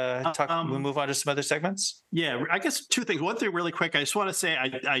we we move on to some other segments? Yeah, I guess two things. One thing really quick, I just want to say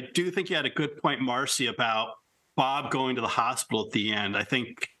I do think you had a good point, Marcy, about Bob going to the hospital at the end. I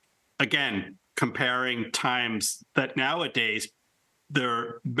think, again, comparing times that nowadays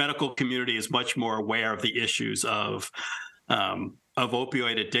their medical community is much more aware of the issues of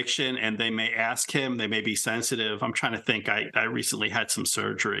opioid addiction, and they may ask him, they may be sensitive. I'm trying to think. I recently had some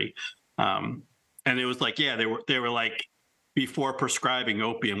surgery, and it was like, yeah, they were like, before prescribing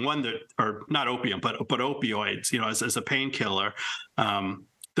opium, or not opium, but opioids, as a painkiller,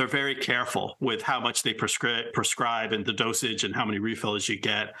 they're very careful with how much they prescribe and the dosage and how many refills you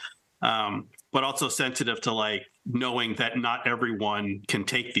get. But also sensitive to like knowing that not everyone can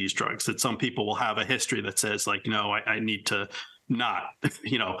take these drugs, that some people will have a history that says like, no, I need to not,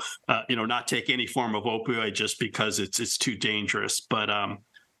 not take any form of opioid just because it's too dangerous. But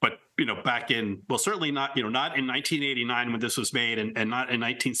back in, well, certainly not, not in 1989 when this was made, and not in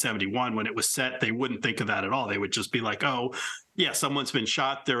 1971 when it was set, they wouldn't think of that at all. They would just be like, oh yeah, someone's been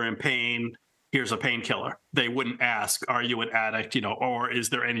shot, they're in pain, here's a painkiller. They wouldn't ask, are you an addict, or is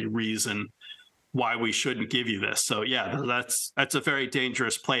there any reason why we shouldn't give you this? So yeah, that's a very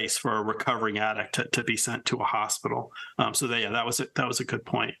dangerous place for a recovering addict to be sent to a hospital. That was a good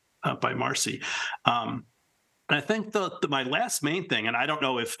point by Marcy. And I think my last main thing, and I don't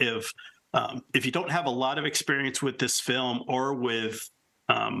know if you don't have a lot of experience with this film or with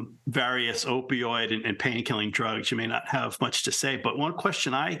various opioid and pain-killing drugs, you may not have much to say. But one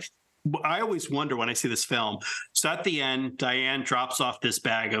question I always wonder when I see this film. So at the end, Diane drops off this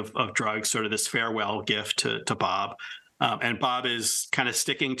bag of drugs, sort of this farewell gift to Bob. And Bob is kind of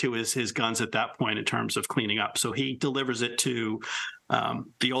sticking to his guns at that point in terms of cleaning up. So he delivers it to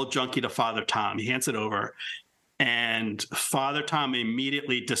the old junkie, to Father Tom. He hands it over. And Father Tom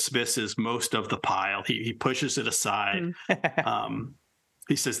immediately dismisses most of the pile. He pushes it aside.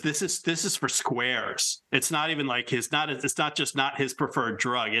 He says, "This is for squares. It's not even like it's not just not his preferred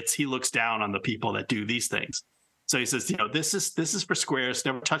drug. He looks down on the people that do these things." So he says, this is for squares.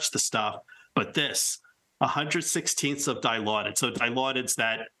 Never touch the stuff. But this 116ths of dilaudid. So dilaudid's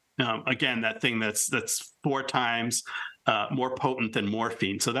that again, that thing that's 4 times more potent than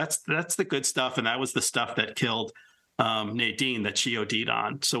morphine. So that's the good stuff, and that was the stuff that killed Nadine, that she OD'd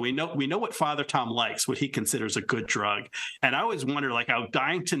on. So we know what Father Tom likes, what he considers a good drug. And I always wonder, like, I'm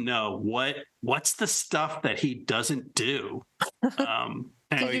dying to know what's the stuff that he doesn't do. Like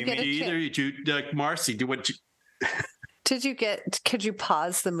Marcy, do what you. Could you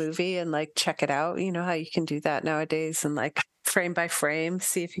pause the movie and like check it out? You know how you can do that nowadays, and like frame by frame,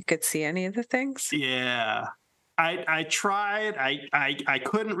 see if you could see any of the things? Yeah. I tried. I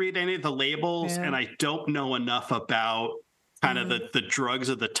couldn't read any of the labels, and I don't know enough about kind of the drugs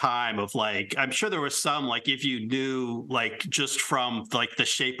of the time. Of like, I'm sure there was some, like, if you knew, like, just from like the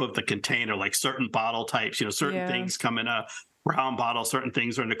shape of the container, like certain bottle types, certain things come in a round bottle, certain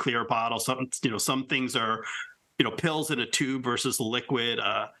things are in a clear bottle, some things are pills in a tube versus a liquid.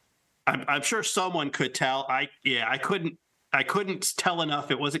 I'm sure someone could tell. I couldn't tell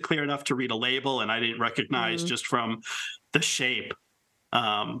enough. It wasn't clear enough to read a label, and I didn't recognize just from the shape.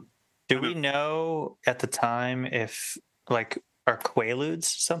 Do we know at the time if, like, are Quaaludes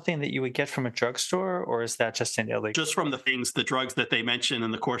something that you would get from a drugstore, or is that just an illegal? Just from the drugs that they mention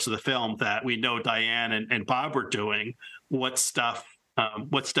in the course of the film that we know Diane and Bob were doing. What stuff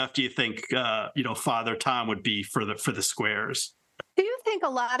do you think Father Tom would be for the squares? Do you think a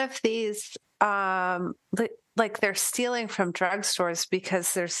lot of these like they're stealing from drugstores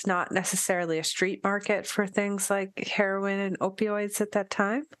because there's not necessarily a street market for things like heroin and opioids at that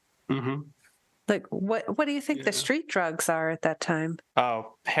time? Mm-hmm. Like what do you think the street drugs are at that time?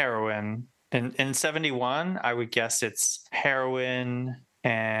 Oh, heroin. In 71, I would guess it's heroin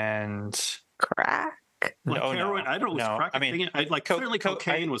and crack. Like heroin, I don't know. Crack. I mean, certainly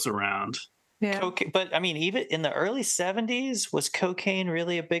cocaine was around. Yeah. But I mean, even in the early 70s, was cocaine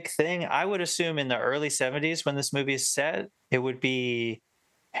really a big thing? I would assume in the early 70s, when this movie is set, it would be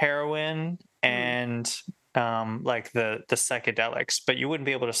heroin and like the psychedelics. But you wouldn't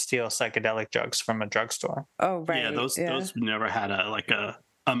be able to steal psychedelic drugs from a drugstore. Oh, right. Yeah, those never had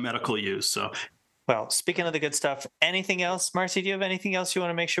a medical use. So. Well, speaking of the good stuff, anything else, Marcy? Do you have anything else you want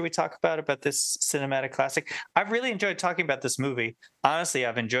to make sure we talk about this cinematic classic? I've really enjoyed talking about this movie. Honestly,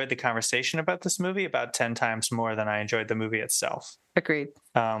 I've enjoyed the conversation about this movie about 10 times more than I enjoyed the movie itself. Agreed.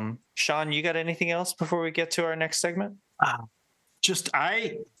 Sean, you got anything else before we get to our next segment?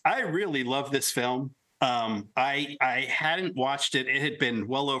 I really love this film. I hadn't watched it. It had been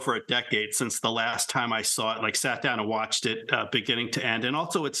well over a decade since the last time I saw it. Like sat down and watched it beginning to end. And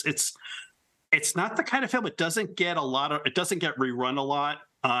also, it's not the kind of film. It doesn't get rerun a lot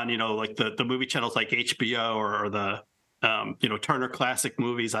on like the movie channels like HBO or the Turner Classic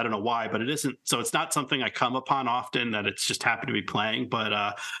Movies. I don't know why, but it isn't. So it's not something I come upon often. That it's just happened to be playing.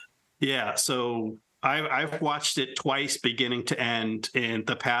 But yeah, so. I've watched it twice, beginning to end, in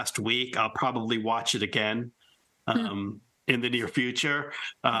the past week. I'll probably watch it again in the near future.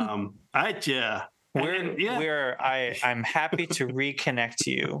 I'm happy to reconnect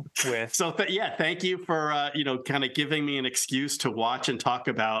you with. So thank you for kind of giving me an excuse to watch and talk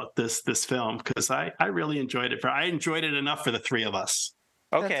about this film, because I really enjoyed it. I enjoyed it enough for the three of us.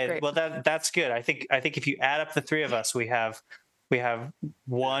 Okay, well that's good. I think if you add up the three of us, we have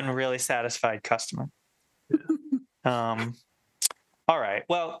one really satisfied customer. All right.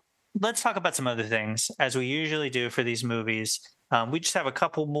 Well, let's talk about some other things, as we usually do for these movies. We just have a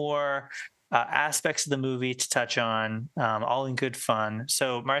couple more aspects of the movie to touch on, all in good fun.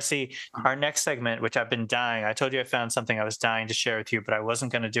 So, Marcy, our next segment, which I've been dying, I told you I found something I was dying to share with you, but I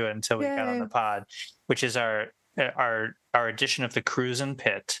wasn't going to do it until we got on the pod, which is our edition of the Cruisin'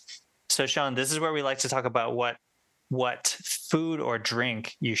 Pit. So, Sean, this is where we like to talk about what food or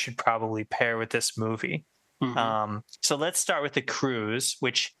drink you should probably pair with this movie. Mm-hmm. So let's start with the cruise,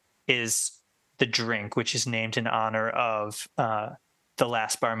 which is the drink, which is named in honor of the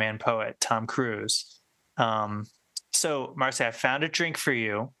last barman poet, Tom Cruise. So Marcy, I found a drink for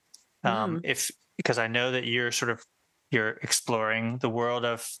you. Because I know that you're exploring the world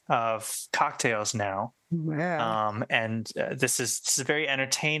of cocktails now. Yeah. And this is a very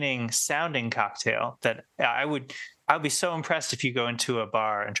entertaining sounding cocktail that I would be so impressed if you go into a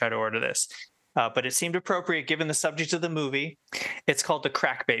bar and try to order this. But it seemed appropriate given the subject of the movie. It's called the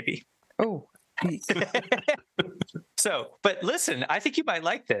Crack Baby. Oh. So, but listen, I think you might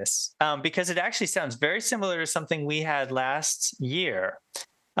like this because it actually sounds very similar to something we had last year.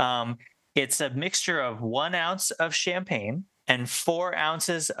 It's a mixture of 1 ounce of champagne and 4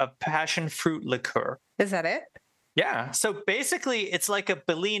 ounces of passion fruit liqueur. Is that it? Yeah. So basically, it's like a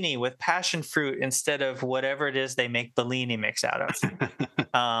Bellini with passion fruit instead of whatever it is they make Bellini mix out of.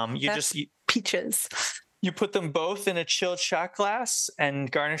 Peaches. You put them both in a chilled shot glass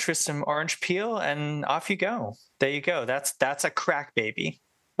and garnish with some orange peel, and off you go. There you go. That's a Crack Baby.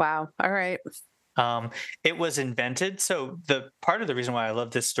 Wow. All right. It was invented. So the part of the reason why I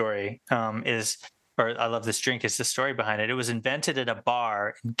love this story I love this drink is the story behind it. It was invented at a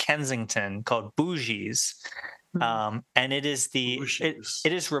bar in Kensington called Bougie's. And it is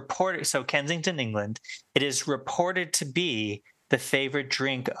it is reported. So Kensington, England, it is reported to be the favorite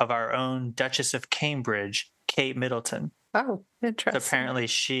drink of our own Duchess of Cambridge, Kate Middleton. Oh, interesting. So apparently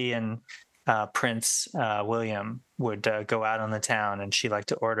she and Prince William would go out on the town, and she liked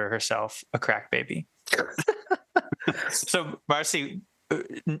to order herself a Crack Baby. So, Marcy,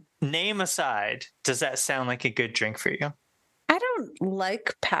 name aside, does that sound like a good drink for you? I don't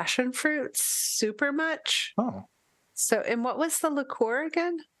like passion fruit super much. Oh. So, and what was the liqueur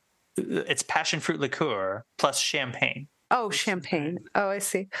again? It's passion fruit liqueur plus champagne. Oh, champagne. Oh, I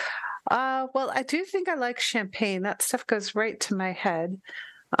see. Well, I do think I like champagne. That stuff goes right to my head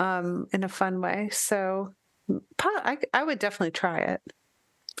in a fun way. So I would definitely try it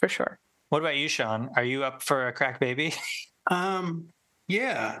for sure. What about you, Sean? Are you up for a Crack Baby?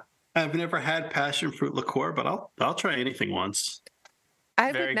 Yeah. I've never had passion fruit liqueur, but I'll try anything once.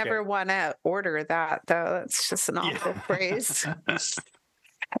 I would never want to order that, though. That's just an awful phrase.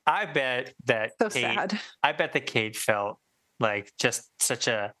 I bet that I bet that Kate felt like just such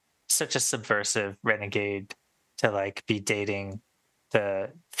a subversive renegade to like be dating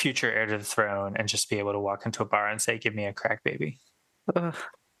the future heir to the throne and just be able to walk into a bar and say, "Give me a Crack Baby." Ugh.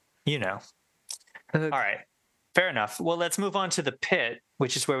 You know. Ugh. All right. Fair enough. Well, let's move on to the pit,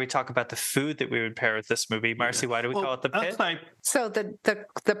 which is where we talk about the food that we would pair with this movie. Marcy, why do we call it the pit? So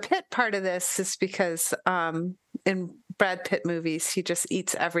the pit part of this is because in Brad Pitt movies, he just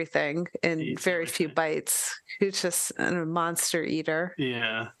eats everything in very few bites. He's just a monster eater.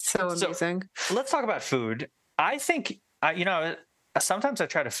 Yeah. So amazing. So let's talk about food. I think, sometimes I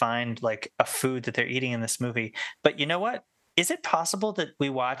try to find like a food that they're eating in this movie, but you know what? Is it possible that we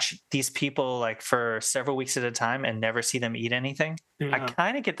watch these people like for several weeks at a time and never see them eat anything? Yeah. I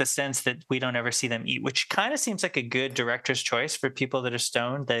kind of get the sense that we don't ever see them eat, which kind of seems like a good director's choice for people that are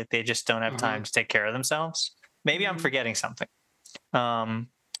stoned, that they just don't have time to take care of themselves. Maybe I'm forgetting something. But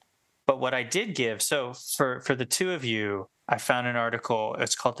what I did give, so for the two of you, I found an article.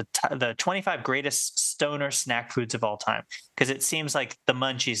 It's called the 25 greatest stoner snack foods of all time, because it seems like the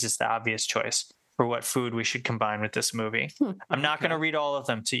munchies is the obvious choice. for what food we should combine with this movie. I'm not going to read all of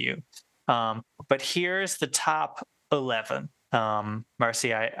them to you, but here's the top 11.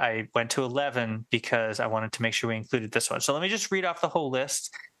 Marcy, I went to 11 because I wanted to make sure we included this one. So let me just read off the whole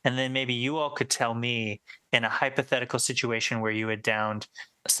list, and then maybe you all could tell me, in a hypothetical situation where you had downed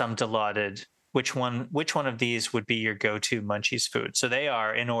some Dilaudid, which one of these would be your go-to Munchies food. So they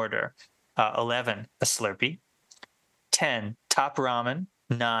are in order: 11, a Slurpee; 10, Top Ramen;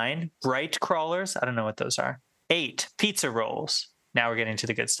 9, Bright Crawlers. I don't know what those are. 8, pizza rolls. Now we're getting to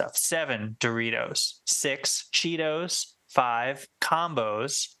the good stuff. 7, Doritos. 6, Cheetos. 5,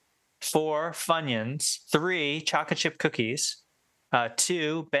 combos. 4, Funyuns. 3, chocolate chip cookies.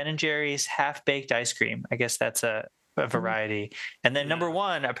 2, Ben & Jerry's half-baked ice cream. I guess that's a variety. And then number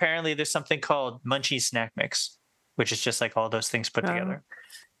 1, apparently there's something called Munchies Snack Mix, which is just like all those things put together.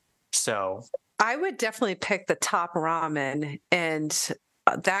 So I would definitely pick the Top Ramen, and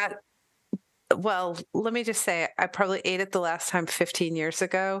that, well, let me just say, I probably ate it the last time 15 years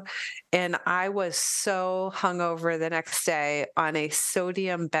ago, and I was so hungover the next day on a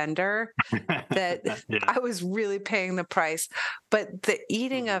sodium bender that I was really paying the price. But the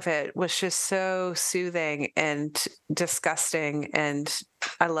eating of it was just so soothing and disgusting, and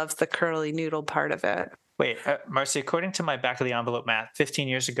I loved the curly noodle part of it. Wait, Marcy, according to my back of the envelope math, 15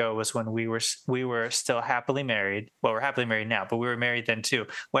 years ago was when we were still happily married. Well, we're happily married now, but we were married then too.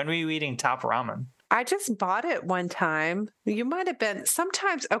 When were you eating Top Ramen? I just bought it one time. You might have been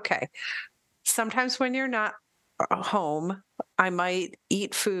sometimes. Okay. Sometimes when you're not home, I might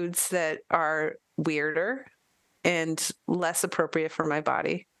eat foods that are weirder and less appropriate for my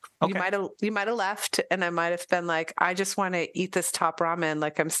body. Okay. You might have left, and I might have been like, I just want to eat this Top Ramen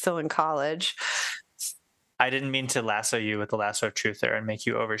like I'm still in college. I didn't mean to lasso you with the lasso of truth there and make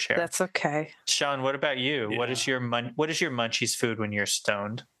you overshare. That's okay. Sean, what about you? Yeah. What is your Munchies food when you're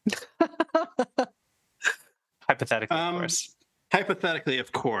stoned? Hypothetically, of course. Hypothetically,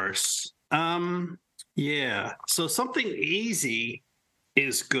 of course. Yeah. So something easy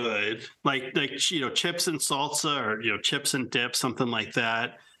is good, like chips and salsa, or chips and dip, something like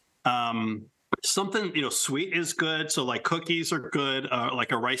that. Something sweet is good. So like cookies are good.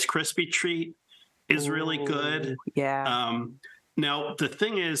 Like a Rice Krispie treat is really good. Yeah. Now the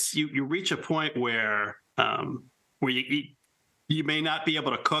thing is, you reach a point where you eat. You may not be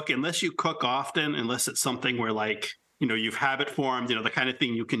able to cook unless you cook often, unless it's something where you've habit formed, the kind of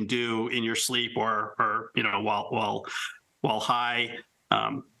thing you can do in your sleep or while high.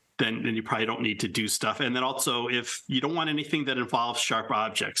 Then you probably don't need to do stuff. And then also, if you don't want anything that involves sharp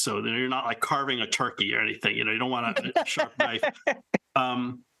objects, so then you're not like carving a turkey or anything, you don't want a sharp knife.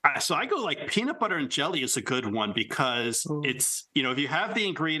 So I go like peanut butter and jelly is a good one because it's, if you have the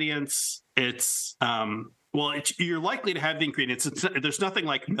ingredients, it's, you're likely to have the ingredients. There's nothing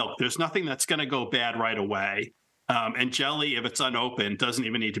like milk. There's nothing that's going to go bad right away. And jelly, if it's unopened, doesn't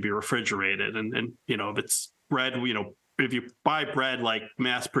even need to be refrigerated. And if it's bread, if you buy bread like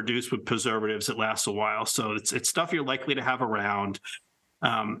mass produced with preservatives, it lasts a while. So it's stuff you're likely to have around.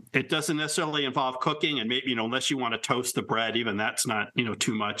 It doesn't necessarily involve cooking, and maybe, unless you want to toast the bread, even that's not,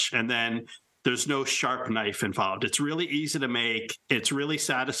 too much. And then there's no sharp knife involved. It's really easy to make. It's really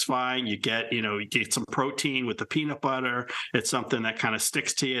satisfying. You get some protein with the peanut butter. It's something that kind of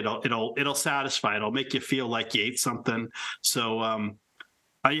sticks to you. It'll satisfy. It'll make you feel like you ate something. So,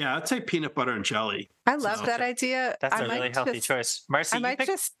 yeah, I'd say peanut butter and jelly. I love that idea. That's a really healthy choice. Marcy, I might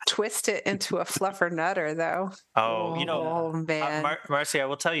just twist it into a fluffer nutter, though. Oh, man. Marcy, I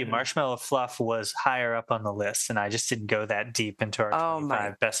will tell you, marshmallow fluff was higher up on the list, and I just didn't go that deep into our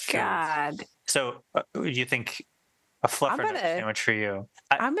 25 best foods. God. So, you think a fluffer nut sandwich for you?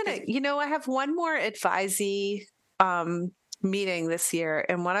 I have one more advisee meeting this year,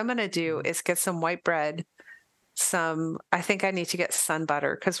 and what I'm going to do is get some white bread. I think I need to get sun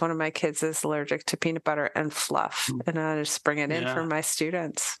butter because one of my kids is allergic to peanut butter and fluff, and I'll just bring it in for my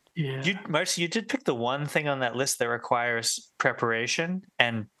students. Yeah. Marcy, you did pick the one thing on that list that requires preparation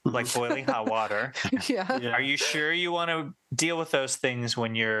and like boiling hot water. Yeah. Are you sure you want to deal with those things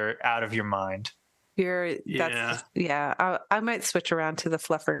when you're out of your mind? I might switch around to the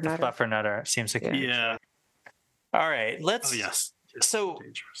fluffer nutter. Fluffer nutter seems like All right, let's. Oh yes. So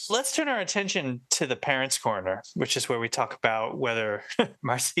let's turn our attention to the Parents' Corner, which is where we talk about whether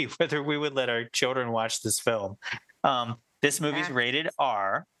we would let our children watch this film. This movie's rated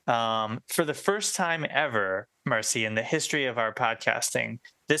R. For the first time ever, Marcy, in the history of our podcasting,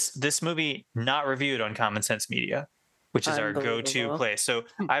 this movie not reviewed on Common Sense Media, which is our go-to place. So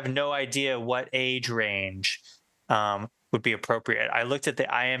I have no idea what age range would be appropriate. I looked at the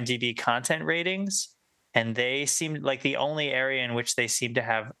IMDb content ratings. And they seem like the only area in which they seem to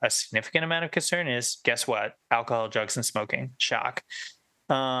have a significant amount of concern is, guess what? Alcohol, drugs, and smoking. Shock.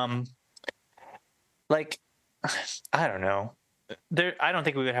 Like, I don't know. I don't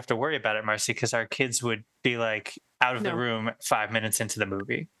think we would have to worry about it, Marcy, because our kids would be like out of the room 5 minutes into the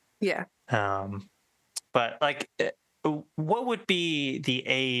movie. Yeah. But like, what would be the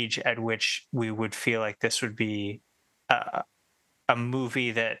age at which we would feel like this would be a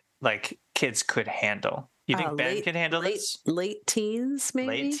movie that like kids could handle? You think Ben could handle this? Late teens, maybe?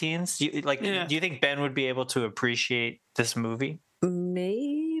 Late teens? Do you think Ben would be able to appreciate this movie?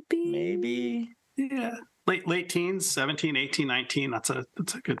 Maybe. Yeah. Late teens, 17, 18, 19. That's a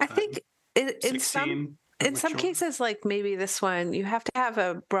good time. I think in some cases, like maybe this one, you have to have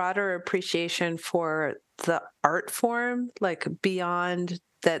a broader appreciation for the art form, like beyond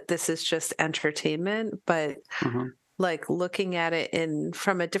that this is just entertainment, but like looking at it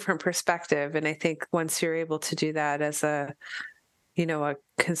from a different perspective. And I think once you're able to do that as a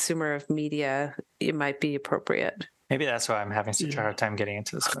consumer of media, it might be appropriate. Maybe that's why I'm having such a hard time getting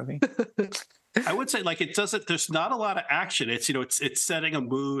into this movie. I would say like there's not a lot of action. It's setting a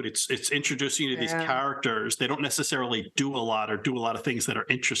mood. It's introducing you to these characters. They don't necessarily do a lot of things that are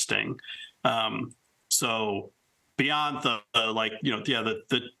interesting. So beyond the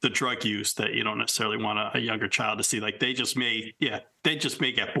drug use that you don't necessarily want a younger child to see, like they just may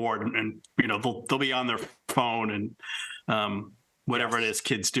get bored and they'll be on their phone and whatever it is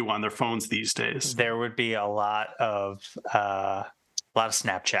kids do on their phones these days. There would be a lot of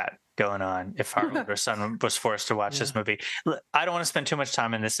Snapchat going on if our older son was forced to watch this movie. I don't want to spend too much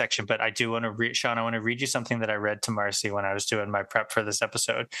time in this section, but I do want to read, Sean, I want to read you something that I read to Marcy when I was doing my prep for this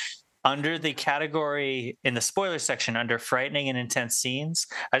episode. Under the category in the spoiler section, under frightening and intense scenes,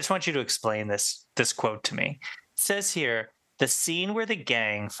 I just want you to explain this quote to me. It says here, the scene where the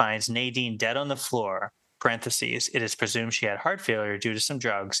gang finds Nadine dead on the floor, parentheses, it is presumed she had heart failure due to some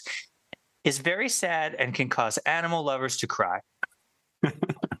drugs, is very sad and can cause animal lovers to cry.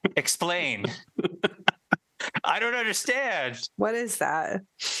 Explain. I don't understand. What is that?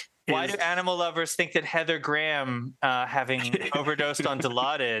 Why do animal lovers think that Heather Graham having overdosed on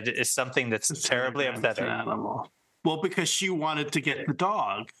Dilaudid is something that's terribly upsetting? Animal. Well, because she wanted to get the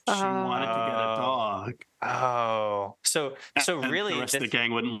dog. She wanted to get a dog. Oh, so really, the rest of the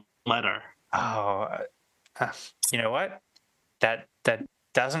gang wouldn't let her. Oh, you know what? That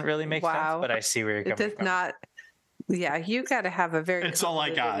doesn't really make sense, but I see where you're coming from. It does not. Yeah, you got to have a very it's all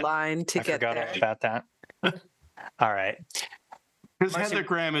I got. line to get there. I forgot about that. All right. Because Heather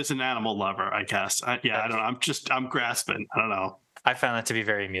Graham is an animal lover, I guess. I don't know. I'm grasping. I don't know. I found that to be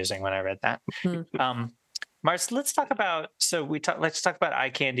very amusing when I read that. Mars, let's talk about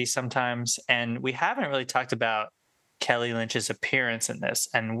eye candy sometimes, and we haven't really talked about Kelly Lynch's appearance in this,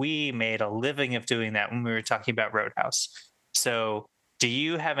 and we made a living of doing that when we were talking about Roadhouse. So, do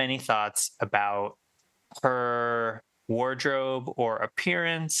you have any thoughts about her wardrobe or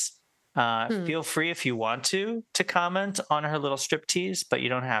appearance? Feel free if you want to comment on her little striptease, but you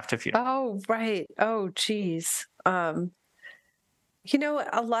don't have to if you don't. Oh, right. Oh, geez. A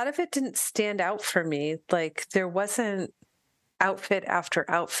lot of it didn't stand out for me. Like there wasn't outfit after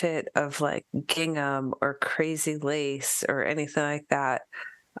outfit of like gingham or crazy lace or anything like that.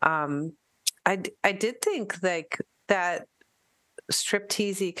 I did think like that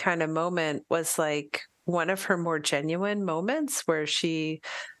stripteasey kind of moment was like one of her more genuine moments where she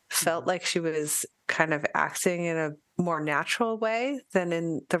felt like she was kind of acting in a more natural way than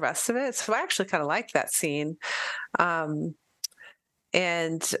in the rest of it. So I actually kind of liked that scene. And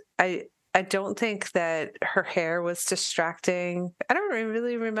I don't think that her hair was distracting. I don't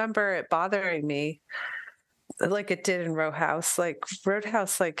really remember it bothering me like it did in Roadhouse. Like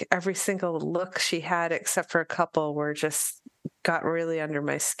Roadhouse, like every single look she had, except for a couple, got really under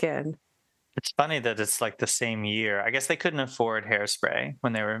my skin. It's funny that it's like the same year. I guess they couldn't afford hairspray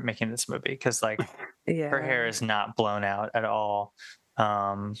when they were making this movie because like her hair is not blown out at all.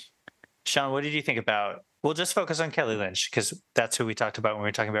 Sean, what did you think about? We'll just focus on Kelly Lynch because that's who we talked about when we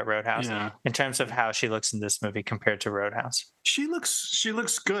were talking about Roadhouse. Yeah. In terms of how she looks in this movie compared to Roadhouse, she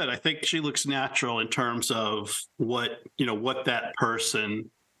looks good. I think she looks natural in terms of what that person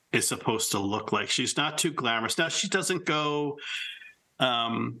is supposed to look like. She's not too glamorous. Now she doesn't go.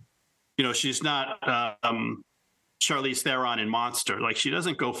 She's not Charlize Theron in Monster. Like she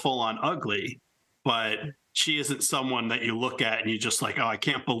doesn't go full on ugly, but she isn't someone that you look at and you just like, oh, I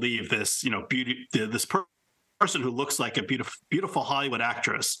can't believe this. This person who looks like a beautiful Hollywood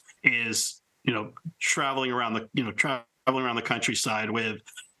actress is, traveling around the countryside with,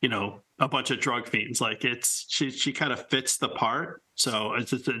 a bunch of drug fiends. Like she kind of fits the part. So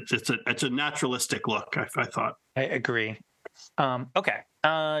it's a naturalistic look. I thought. I agree. Okay.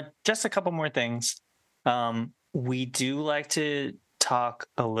 Just a couple more things. We do like to talk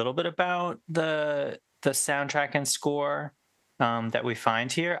a little bit about the soundtrack and score that we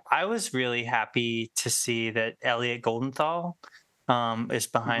find here. I was really happy to see that Elliot Goldenthal is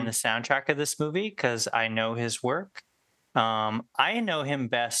behind the soundtrack of this movie, because I know his work. I know him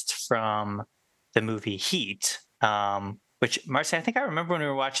best from the movie Heat, which, Marcy, I think I remember when we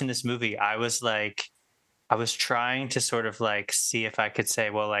were watching this movie, I was trying to sort of like see if I could say,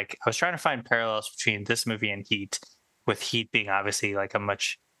 well, like I was trying to find parallels between this movie and Heat, with Heat being obviously like a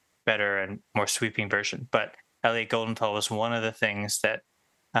much better and more sweeping version. But Elliot Goldenthal was one of the things that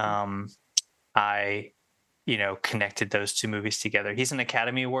I, connected those two movies together. He's an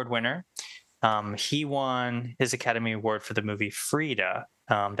Academy Award winner. He won his Academy Award for the movie Frida,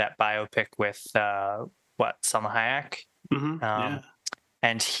 that biopic with Salma Hayek. Yeah.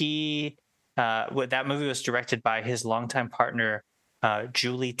 And that movie was directed by his longtime partner,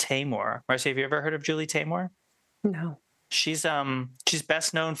 Julie Taymor. Marcy, have you ever heard of Julie Taymor? No. She's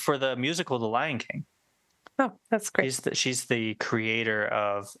best known for the musical The Lion King. Oh, that's great. She's the creator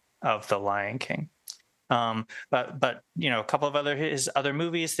of The Lion King. But a couple of his other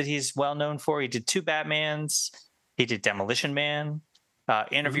movies that he's well known for. He did 2 Batmans. He did Demolition Man,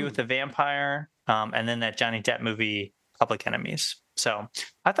 Interview with the Vampire, and then that Johnny Depp movie Public Enemies. So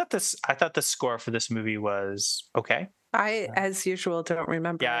I thought the score for this movie was okay. I, as usual, don't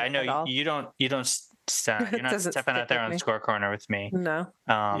remember. Yeah, I know at all. you're not stepping out there on the score corner with me. No.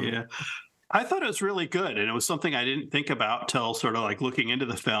 Yeah. I thought it was really good, and it was something I didn't think about till sort of like looking into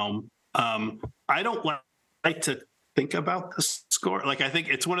the film. I don't like to think about the score. Like, I think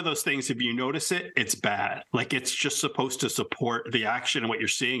it's one of those things, if you notice it, it's bad. Like, it's just supposed to support the action and what you're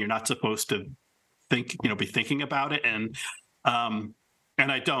seeing. You're not supposed to be thinking about it. And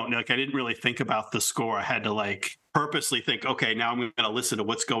I don't, like, I didn't really think about the score. I had to like purposely think, okay, now I'm going to listen to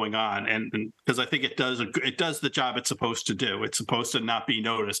what's going on. And because I think it does the job it's supposed to do. It's supposed to not be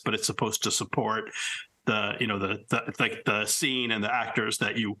noticed, but it's supposed to support the scene and the actors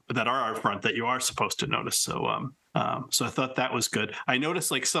that are out front that you are supposed to notice. So so I thought that was good. I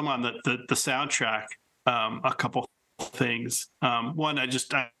noticed like some on the soundtrack, a couple things. One,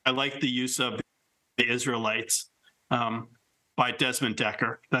 I like the use of the Israelites by Desmond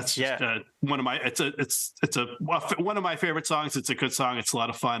Decker. That's just one of my one of my favorite songs. It's a good song. It's a lot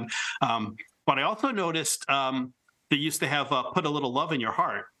of fun. But I also noticed they used to have Put a Little Love in Your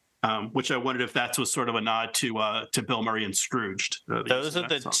Heart, which I wondered if that was sort of a nod to Bill Murray and Scrooged. Those are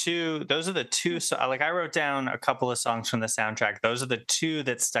the two. So, like, I wrote down a couple of songs from the soundtrack. Those are the two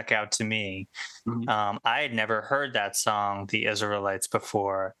that stuck out to me. I had never heard that song, The Israelites,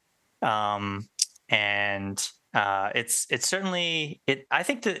 before, and it's certainly it. I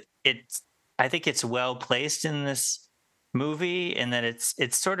think it's well placed in this movie in that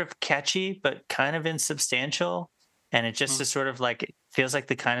it's sort of catchy but kind of insubstantial. And it just is sort of like, it feels like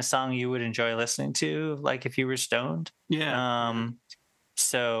the kind of song you would enjoy listening to, like if you were stoned. Yeah.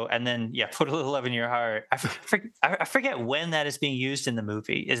 So, and then, Put a Little Love in Your Heart. I forget when that is being used in the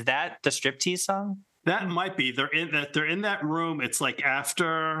movie. Is that the striptease song? That might be. They're in that room. It's like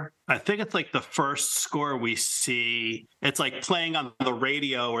after, I think it's like the first score we see. It's like playing on the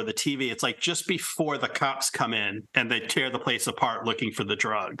radio or the TV. It's like just before the cops come in and they tear the place apart looking for the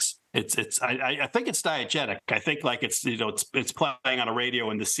drugs. I think it's diegetic. I think like it's playing on a radio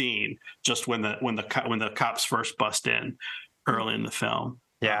in the scene just when the cops first bust in early in the film.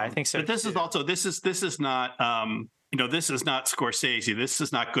 Yeah, I think so. But this is also this is not this is not Scorsese. This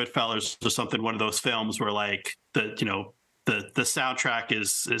is not Goodfellas or something. One of those films where like the soundtrack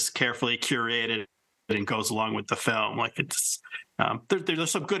is carefully curated and goes along with the film. Like it's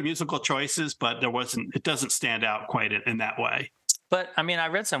there's some good musical choices, but it doesn't stand out quite in that way. But I mean, I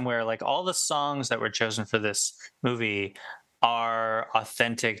read somewhere like all the songs that were chosen for this movie are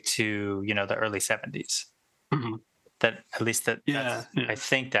authentic to the early 70s. Mm-hmm. I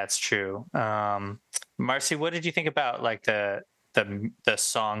think that's true. Marcy, what did you think about like the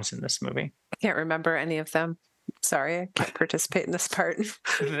songs in this movie? I can't remember any of them. Sorry, I can't participate in this part.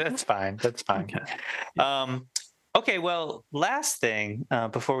 That's fine. Okay. Well, last thing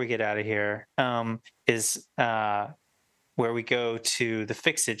before we get out of here is where we go to the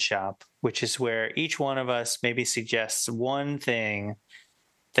Fix-It shop, which is where each one of us maybe suggests one thing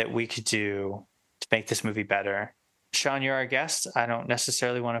that we could do to make this movie better. Sean, you're our guest. I don't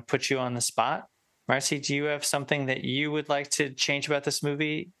necessarily want to put you on the spot. Marcy, do you have something that you would like to change about this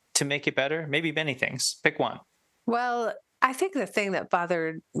movie to make it better? Maybe many things. Pick one. Well, I think the thing that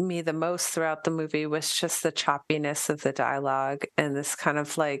bothered me the most throughout the movie was just the choppiness of the dialogue and this kind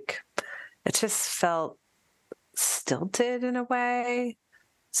of like, it just felt stilted in a way.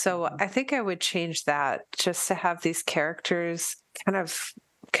 So I think I would change that just to have these characters kind of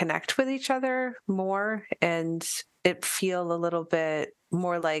connect with each other more and it feel a little bit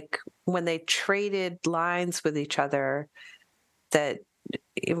more like when they traded lines with each other, that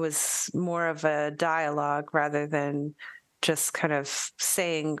it was more of a dialogue rather than just kind of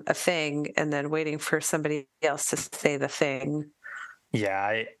saying a thing and then waiting for somebody else to say the thing.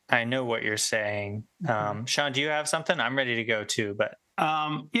 Yeah, I know what you're saying. Sean, do you have something? I'm ready to go too, but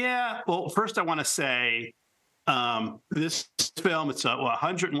yeah. Well, first I want to say this film, it's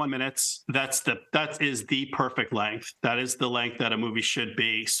 101 minutes. That is the perfect length. That is the length that a movie should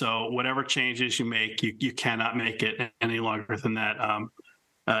be. So whatever changes you make, you cannot make it any longer than that.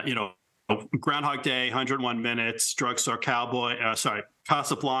 Groundhog Day, 101 minutes. Drugstore, Cowboy,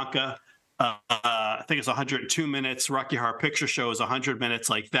 Casablanca. I think it's 102 minutes. Rocky Horror Picture Show is 100 minutes.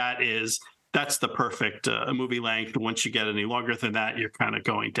 Like that's the perfect movie length. Once you get any longer than that, you're kind of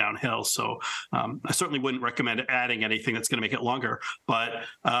going downhill. So I certainly wouldn't recommend adding anything that's going to make it longer. But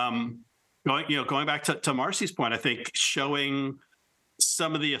going back to Marcy's point, I think showing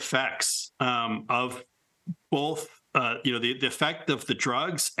some of the effects of both, the effect of the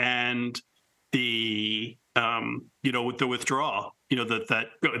drugs and the the withdrawal.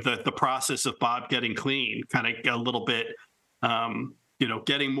 The process of Bob getting clean, kind of a little bit.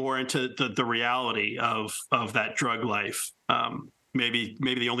 Getting more into the reality of that drug life. Maybe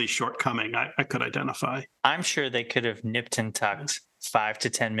the only shortcoming I could identify. I'm sure they could have nipped and tucked 5 to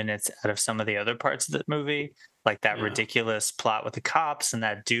 10 minutes out of some of the other parts of the movie, like that ridiculous plot with the cops and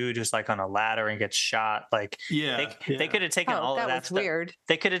that dude who's like on a ladder and gets shot. Like, they could have taken all of that stuff. Weird.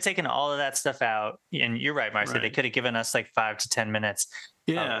 They could have taken all of that stuff out. And you're right, Marcy. Right. They could have given us like 5 to 10 minutes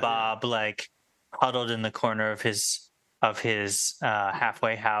of Bob like huddled in the corner of his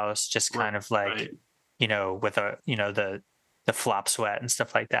halfway house, just kind of like, with the flop sweat and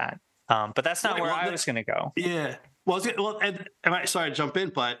stuff like that. But that's not where I was going to go. Yeah. And I'm sorry to jump in,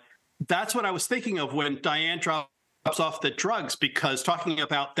 but that's what I was thinking of when Diane drops off the drugs, because talking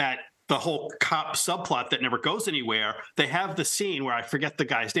about the whole cop subplot that never goes anywhere, they have the scene where I forget the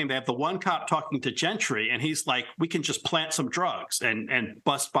guy's name. They have the one cop talking to Gentry, and he's like, we can just plant some drugs and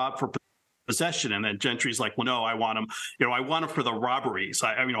bust Bob for possession. And then Gentry's like, well, no, I want him, I want him for the robberies.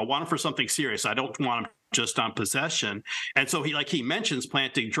 I want him for something serious. I don't want him just on possession. And so he mentions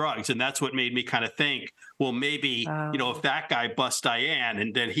planting drugs. And that's what made me kind of think, well, maybe, if that guy busts Diane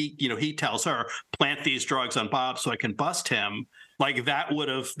and then he tells her, plant these drugs on Bob so I can bust him, like that would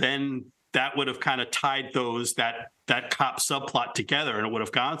have kind of tied that cop subplot together and it would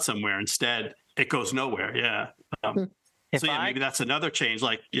have gone somewhere. Instead, it goes nowhere. Yeah. Maybe that's another change.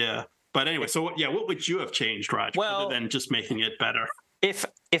 But anyway, what would you have changed, Roger, other than just making it better? If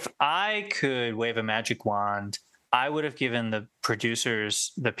I could wave a magic wand, I would have given the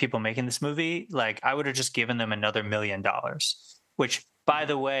producers, the people making this movie, I would have just given them another $1 million, which, by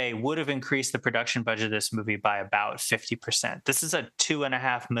the way, would have increased the production budget of this movie by about 50%. This is a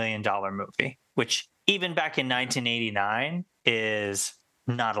 $2.5 million movie, which even back in 1989 is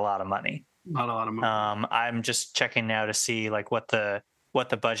not a lot of money. Not a lot of money. I'm just checking now to see what the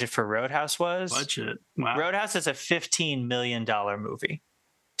budget for Roadhouse was. Wow. Roadhouse is a $15 million movie.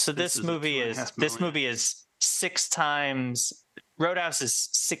 So this movie is 6 times. Roadhouse is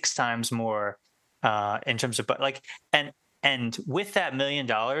 6 times more in terms of and with that $1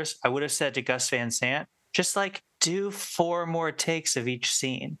 million, I would have said to Gus Van Sant, just do 4 more takes of each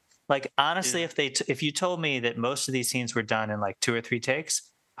scene. Honestly, if you told me that most of these scenes were done in 2 or 3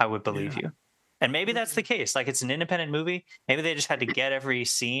 takes, I would believe you. And maybe that's the case. It's an independent movie. Maybe they just had to get every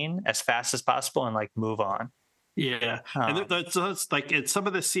scene as fast as possible and move on. Yeah. And that's in some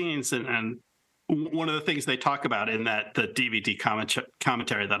of the scenes and one of the things they talk about in the DVD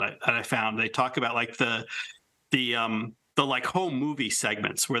commentary that I found, they talk about the home movie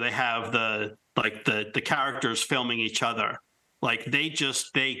segments where they have the characters filming each other. They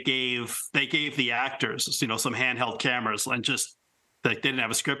gave the actors, some handheld cameras and just, they didn't have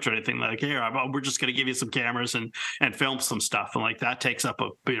a script or anything. Here, we're just going to give you some cameras and film some stuff, and that takes up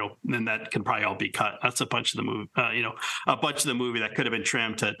then that can probably all be cut. That's a bunch of the movie, a bunch of the movie that could have been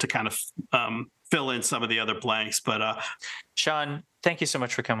trimmed to kind of fill in some of the other blanks. But Sean, thank you so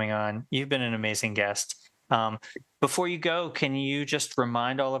much for coming on. You've been an amazing guest. Before you go, can you just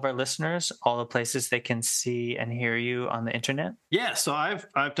remind all of our listeners all the places they can see and hear you on the internet? Yeah, so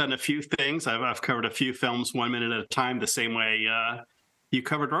I've done a few things. I've covered a few films 1 minute at a time, the same way you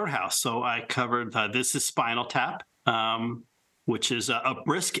covered Roadhouse. So I covered This Is Spinal Tap, which is a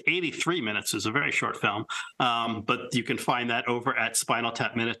brisk 83 minutes. It's a very short film. But you can find that over at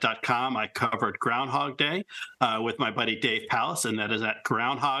spinaltapminute.com. I covered Groundhog Day with my buddy Dave Pallas, and that is at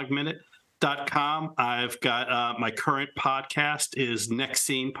groundhogminute.com. I've got my current podcast is Next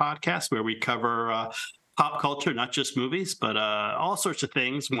Scene Podcast, where we cover pop culture, not just movies, but all sorts of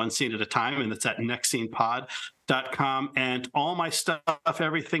things, one scene at a time, and it's at nextscenepod.com. And all my stuff,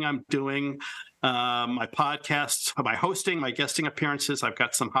 everything I'm doing, my podcasts, my hosting, my guesting appearances, I've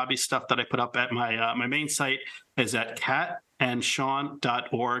got some hobby stuff that I put up at my main site is at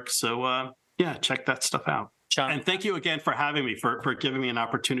catandshawn.org. So check that stuff out. Sean, and thank you again for having me, for giving me an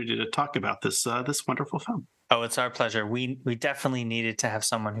opportunity to talk about this wonderful film. Oh, it's our pleasure. We definitely needed to have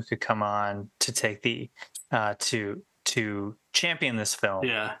someone who could come on to take the to champion this film.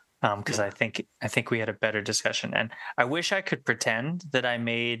 Yeah. Because I think we had a better discussion, and I wish I could pretend that I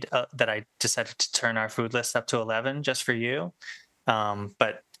decided to turn our food list up to 11 just for you,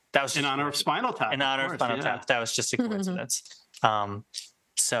 but that was in honor of Spinal Tap. In honor of Spinal Tap, that was just a coincidence.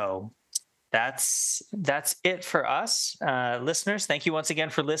 So that's it for us, listeners. Thank you once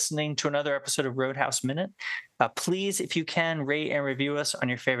again for listening to another episode of Roadhouse Minute. Please, if you can, rate and review us on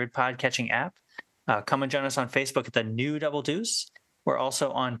your favorite podcatching app. Come and join us on Facebook at the New Double Deuce. We're also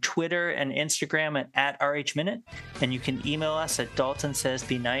on Twitter and Instagram at RHMinute, and you can email us at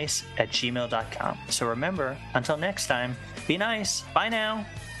daltonsaysbenice@gmail.com. So remember, until next time, be nice. Bye now.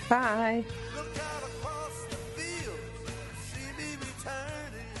 Bye.